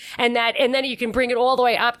it. And then you can bring it all the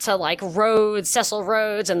way up to Rhodes, Cecil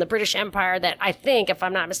Rhodes, and the British Empire that I think, if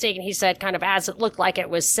I'm not mistaken, he said kind of as it looked like it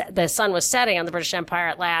was, the sun was setting on the British Empire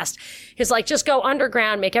at last. He's just go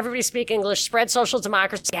underground, make everybody speak English, spread social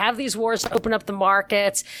democracy, have these wars to open up the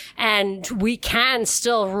markets, and we can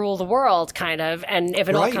still rule the world, kind of. And if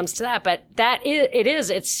it all comes to that, but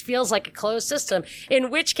it feels like a closed system, in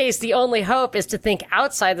which case the only hope is to think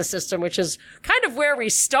outside the system, which is kind of where we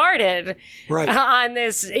started on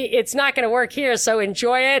this. It's not going to work here, so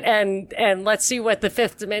enjoy it, and let's see what the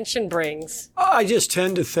fifth dimension brings. I just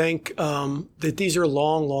tend to think that these are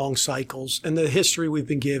long, long cycles, and the history we've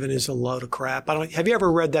been given is a load of crap. Have you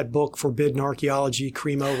ever read that book, Forbidden Archaeology,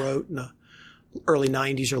 Cremo wrote in the early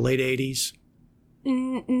 90s or late 80s?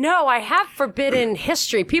 No, I have forbidden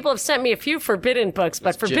history. People have sent me a few forbidden books,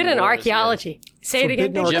 but forbidden archaeology. Say it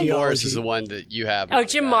again. Jim Morris is the one that you have. Oh,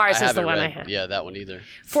 Jim Morris is the one I have. Yeah, that one either.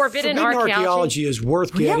 Forbidden archaeology is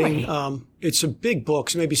worth getting. Really? It's a big book,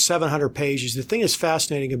 it's maybe 700 pages. The thing that's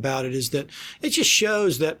fascinating about it is that it just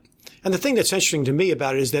shows that, and the thing that's interesting to me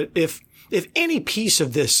about it is that if any piece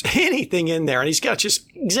of this, anything in there, and he's got just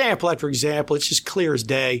example after example, it's just clear as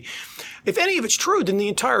day. If any of it's true, then the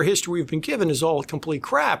entire history we've been given is all complete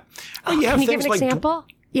crap. Can you give an example?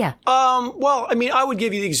 Yeah. Well, I mean, I would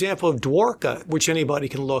give you the example of Dwarka, which anybody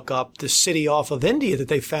can look up, the city off of India that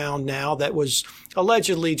they found now that was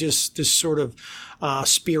allegedly just this sort of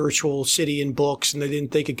spiritual city in books, and they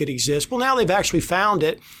didn't think it could exist. Well, now they've actually found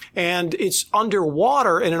it, and it's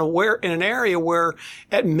underwater in an area where,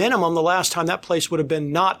 at minimum, the last time that place would have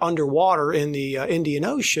been not underwater in the Indian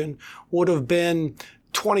Ocean would have been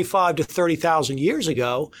 25 to 30,000 years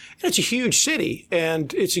ago. And it's a huge city,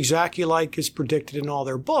 and it's exactly like it's predicted in all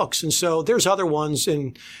their books. And so there's other ones,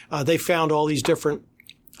 and they found all these different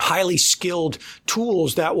highly skilled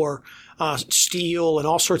tools that were steel and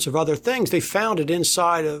all sorts of other things. They found it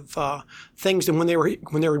inside of things. And when they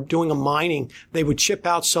were doing a mining, they would chip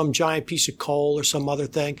out some giant piece of coal or some other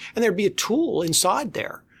thing, and there'd be a tool inside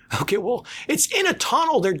there. Okay, well, it's in a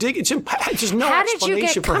tunnel. They're digging. There's no How explanation.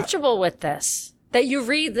 did you get comfortable with this? That you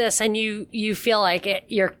read this and you feel like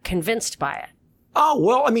you're convinced by it? Oh,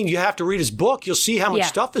 well, I mean, you have to read his book. You'll see how much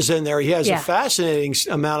stuff is in there. He has a fascinating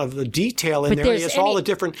amount of the detail in there. He has all the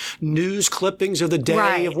different news clippings of the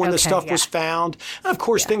day of when the stuff was found. And, of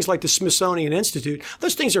course, things like the Smithsonian Institute,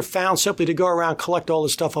 those things are found simply to go around, collect all the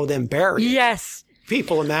stuff, and then bury it. Yes.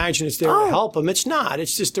 People imagine it's there to help them. It's not.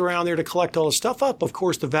 It's just around there to collect all the stuff up. Of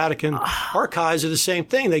course, the Vatican archives are the same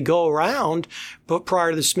thing. They go around, but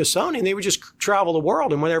prior to the Smithsonian, they would just travel the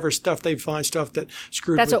world, and whatever stuff they find, stuff that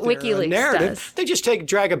screwed with their narrative, does. They just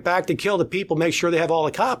drag it back, they kill the people, make sure they have all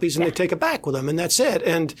the copies, and they take it back with them, and that's it.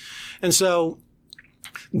 And so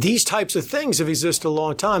these types of things have existed a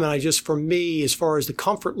long time. And for me, as far as the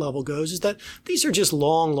comfort level goes, is that these are just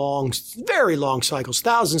long, very long cycles,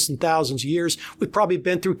 thousands and thousands of years. We've probably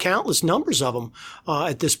been through countless numbers of them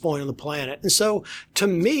at this point on the planet. And so to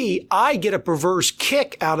me, I get a perverse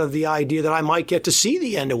kick out of the idea that I might get to see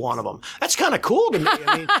the end of one of them. That's kind of cool to me.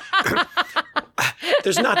 I mean,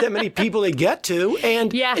 there's not that many people they get to,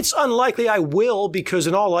 and it's unlikely I will, because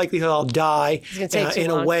in all likelihood I'll die in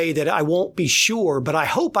a way that I won't be sure, but I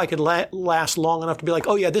hope I could last long enough to be like,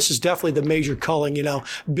 oh yeah, this is definitely the major culling,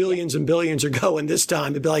 billions and billions are going this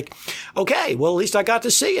time. It'd be like, okay, well, at least I got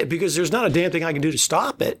to see it, because there's not a damn thing I can do to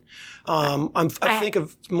stop it. I think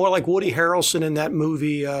of more like Woody Harrelson in that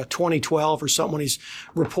movie 2012 or something, when he's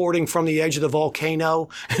reporting from the edge of the volcano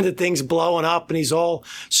and the thing's blowing up and he's all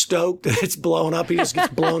stoked that it's blowing up. He just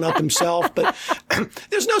gets blown up himself. But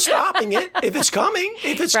there's no stopping it. If it's coming,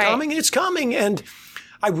 coming, it's coming. And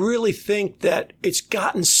I really think that it's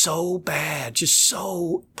gotten so bad, just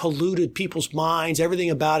so polluted people's minds, everything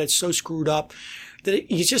about it's so screwed up,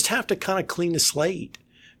 that you just have to kind of clean the slate.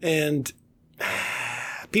 And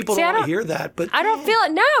people don't want to hear that, but I don't feel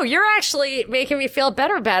it. No, you're actually making me feel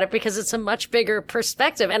better about it, because it's a much bigger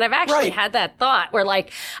perspective. And I've actually had that thought where,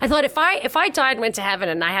 like, I thought if I died and went to heaven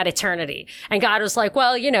and I had eternity, and God was like,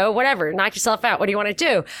 well, whatever, knock yourself out. What do you want to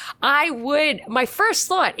do? My first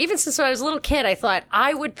thought, even since I was a little kid, I thought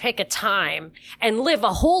I would pick a time and live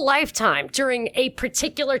a whole lifetime during a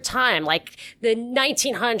particular time, like the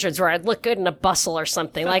 1900s, where I'd look good in a bustle or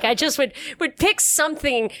something. Like, I just would pick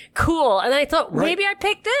something cool. And then I thought, maybe I'd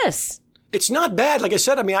pick this. It's not bad. Like I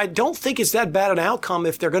said, I mean, I don't think it's that bad an outcome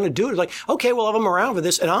if they're going to do it. It's like, okay, well, if I'm around for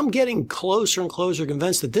this, and I'm getting closer and closer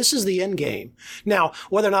convinced that this is the end game. Now,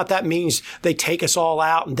 whether or not that means they take us all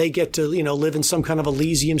out and they get to, live in some kind of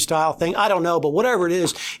Elysium style thing, I don't know. But whatever it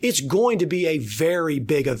is, it's going to be a very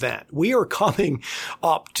big event. We are coming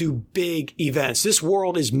up to big events. This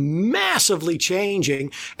world is massively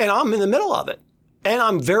changing, and I'm in the middle of it. And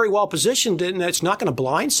I'm very well positioned, and it's not going to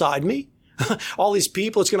blindside me. All these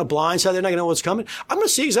people, it's going to blindside. They're not going to know what's coming. I'm going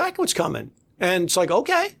to see exactly what's coming. And it's like,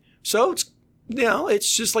 okay. So it's,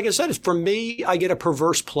 it's just like I said, for me, I get a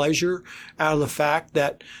perverse pleasure out of the fact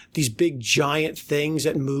that these big giant things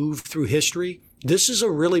that move through history, this is a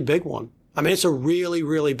really big one. I mean, it's a really,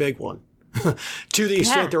 really big one. To the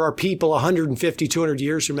extent there are people 150, 200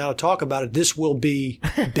 years from now to talk about it, this will be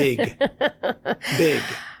big. Big.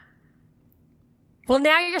 Well,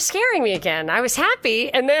 now you're scaring me again. I was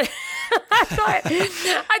happy, and then I thought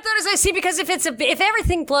as I see, because if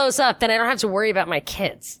everything blows up, then I don't have to worry about my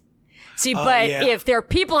kids. See, but if there are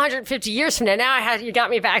people 150 years from now you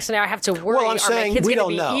got me back, so now I have to worry. Well, I'm are saying my kids we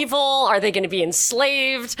going to don't be know. evil? Are they going to be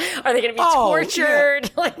enslaved? Are they going to be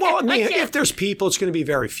tortured? Yeah. Well, I mean, if there's people, it's going to be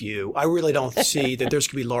very few. I really don't see that there's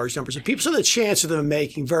going to be large numbers of people. So the chance of them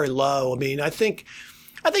making very low. I mean, I think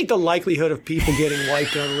the likelihood of people getting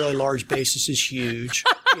wiped on a really large basis is huge.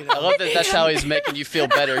 You know? I love that that's how he's making you feel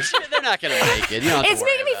better. They're not going to make it. You don't have It's to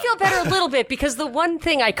worry making me about feel better a little bit, because the one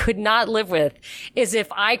thing I could not live with is if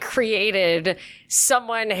I created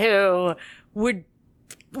someone who would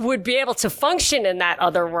be able to function in that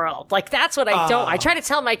other world. Like, that's what I don't. I try to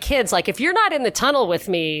tell my kids, like, if you're not in the tunnel with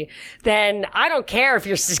me, then I don't care if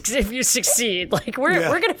you succeed. Like, we're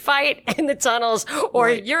going to fight in the tunnels, or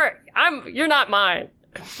you're not mine.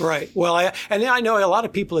 Right. Well, I know a lot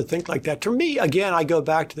of people that think like that. To me, again, I go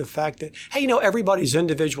back to the fact that, hey, everybody's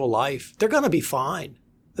individual life, they're going to be fine.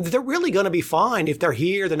 They're really going to be fine. If they're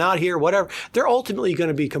here, they're not here, whatever. They're ultimately going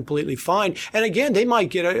to be completely fine. And again, they might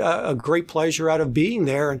get a great pleasure out of being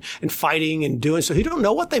there and fighting and doing so. You don't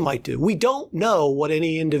know what they might do. We don't know what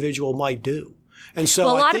any individual might do. And so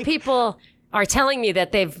a lot of people are telling me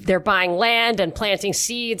that they're buying land and planting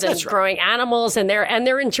seeds and growing animals, and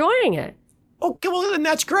they're enjoying it. Okay, well, then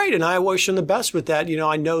that's great. And I wish them the best with that.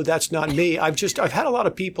 I know that's not me. I've had a lot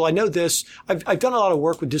of people. I know this. I've done a lot of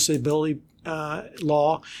work with disability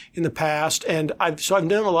law in the past. And I've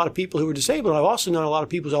known a lot of people who were disabled. I've also known a lot of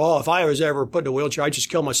people who say, if I was ever put in a wheelchair, I'd just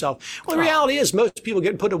kill myself. Well, the reality is most people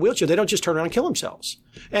getting put in a wheelchair, they don't just turn around and kill themselves.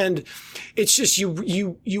 And it's just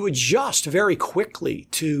you adjust very quickly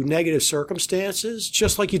to negative circumstances,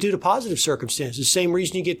 just like you do to positive circumstances. Same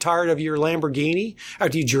reason you get tired of your Lamborghini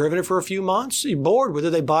after you've driven it for a few months. You're bored with it.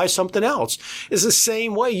 They buy something else. It's the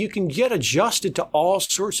same way. You can get adjusted to all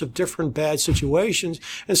sorts of different bad situations.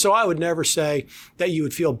 And so I would never say that you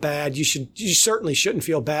would feel bad. You certainly shouldn't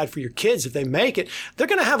feel bad for your kids if they make it. They're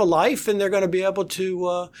going to have a life, and they're going to be able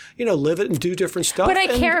to, live it and do different stuff. But I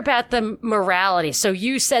care about the morality. So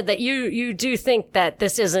you said that you do think that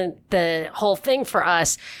this isn't the whole thing for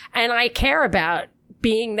us. And I care about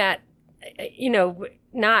being that,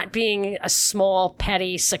 not being a small,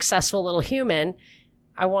 petty, successful little human.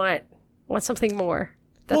 I want something more.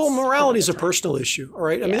 Well, morality is a personal issue, all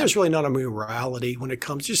right? I mean, there's really not a morality when it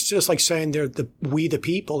comes. Just like saying they're we the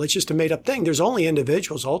people. It's just a made up thing. There's only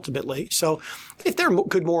individuals ultimately. So if they're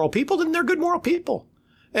good moral people, then they're good moral people.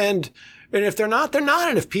 And if they're not, they're not.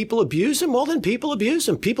 And if people abuse them, well, then people abuse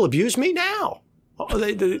them. People abuse me now.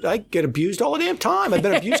 I get abused all the damn time. I've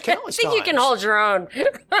been abused countless times. I think you can hold your own.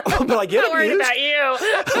 But I get I'm worried abused. about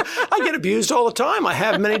you. I get abused all the time. I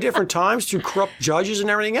have many different times through corrupt judges and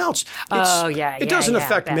everything else. It doesn't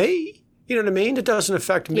affect me. You know what I mean? It doesn't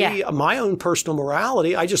affect me, my own personal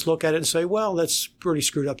morality. I just look at it and say, well, that's a pretty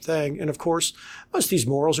screwed up thing. And of course, most of these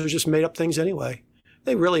morals are just made up things anyway.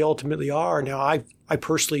 They really ultimately are. Now, I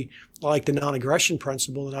personally like the non-aggression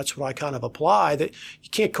principle, and that's what I kind of apply, that you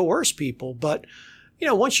can't coerce people. But,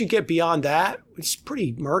 once you get beyond that, it's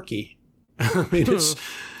pretty murky. I mean,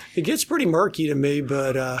 it gets pretty murky to me,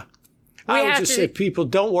 but I would just say people,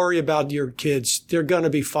 don't worry about your kids. They're going to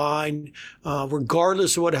be fine.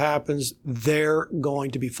 Regardless of what happens, they're going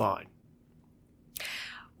to be fine.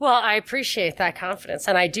 Well, I appreciate that confidence,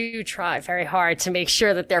 and I do try very hard to make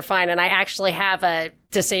sure that they're fine. And I actually have a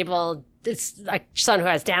son who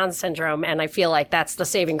has Down syndrome, and I feel like that's the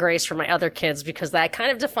saving grace for my other kids, because that kind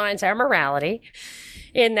of defines our morality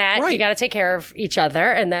in that you got to take care of each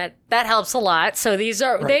other, and that helps a lot. So these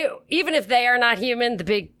are, they, even if they are not human, the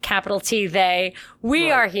big capital T, we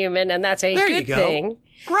are human, and that's a good thing.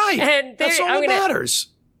 Right. And that's all that matters.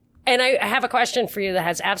 And I have a question for you that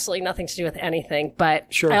has absolutely nothing to do with anything, but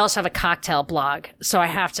I also have a cocktail blog, so I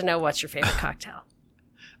have to know what's your favorite cocktail.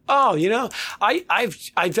 Oh,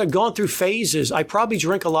 I've gone through phases. I probably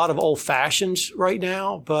drink a lot of old fashions right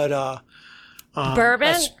now, but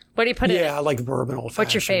bourbon. What do you put in it? Yeah, I like bourbon old fashioned.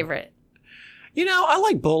 What's your favorite? I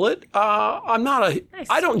like Bullet.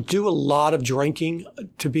 I don't do a lot of drinking,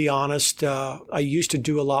 to be honest. I used to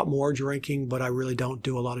do a lot more drinking, but I really don't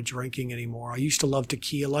do a lot of drinking anymore. I used to love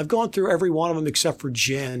tequila. I've gone through every one of them except for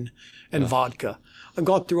gin and vodka. I've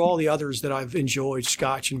gone through all the others that I've enjoyed,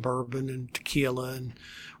 scotch and bourbon and tequila and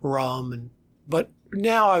rum. But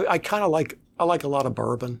now I kind of like a lot of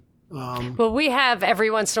bourbon. Well, we have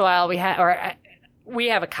every once in a while, we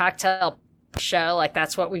have a cocktail show, like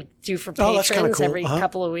that's what we do for patrons every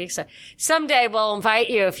couple of weeks. So someday we'll invite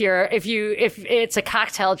you if it's a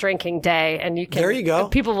cocktail drinking day, and you can. There you go.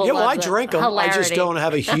 People will. Well, love I drink them. Hilarity. I just don't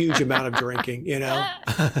have a huge amount of drinking.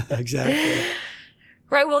 Exactly.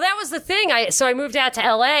 Right. Well, that was the thing. So I moved out to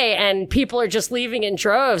LA and people are just leaving in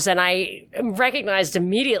droves. And I recognized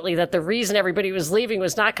immediately that the reason everybody was leaving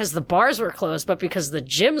was not because the bars were closed, but because the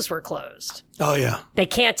gyms were closed. Oh, yeah. They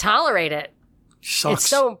can't tolerate it. Sucks. It's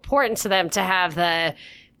so important to them to have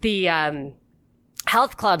the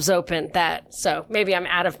health clubs open so maybe I'm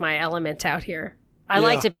out of my element out here. I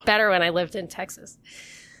liked it better when I lived in Texas.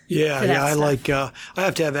 Yeah. I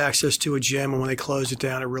have to have access to a gym, and when they closed it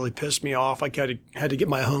down, it really pissed me off. I had to get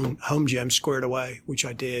my home gym squared away, which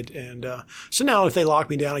I did. And so now if they lock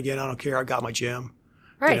me down again, I don't care. I got my gym.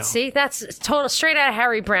 Right. You know. See, that's total straight out of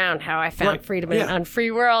Harry Brown, how I found freedom in an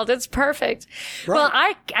unfree world. It's perfect. Right. Well,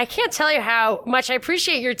 I can't tell you how much I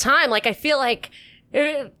appreciate your time. Like, I feel like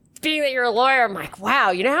being that you're a lawyer, I'm like,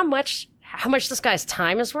 wow, you know how much this guy's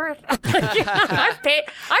time is worth? I've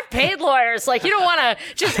paid lawyers. Like, you don't want to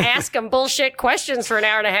just ask them bullshit questions for an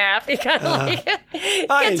hour and a half. You gotta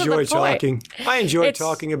I enjoy talking. I enjoy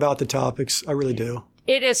talking about the topics. I really do.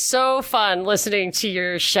 It is so fun listening to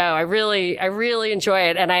your show. I really enjoy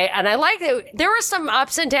it, and I like that. There were some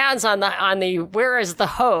ups and downs on the where is the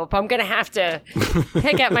hope. I'm gonna have to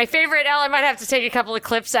pick out my favorite. I might have to take a couple of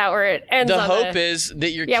clips out where it ends. The hope is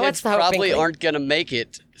that your kids probably aren't gonna make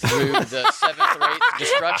it through the 7th or 8th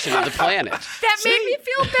destruction of the planet. That made me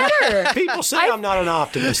feel better. People say I'm not an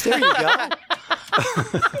optimist. There you go.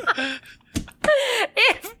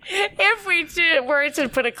 If we were to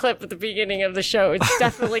put a clip at the beginning of the show, it's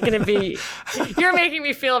definitely going to be, you're making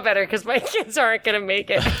me feel better because my kids aren't going to make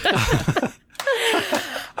it.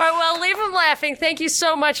 All right, well, leave them laughing. Thank you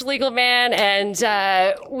so much, Legal Man. And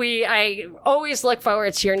I always look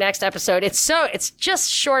forward to your next episode. It's just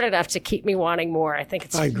short enough to keep me wanting more. I think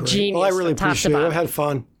it's genius. Well, I really appreciate it. I've had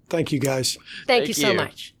fun. Thank you, guys. Thank you so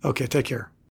much. Okay, take care.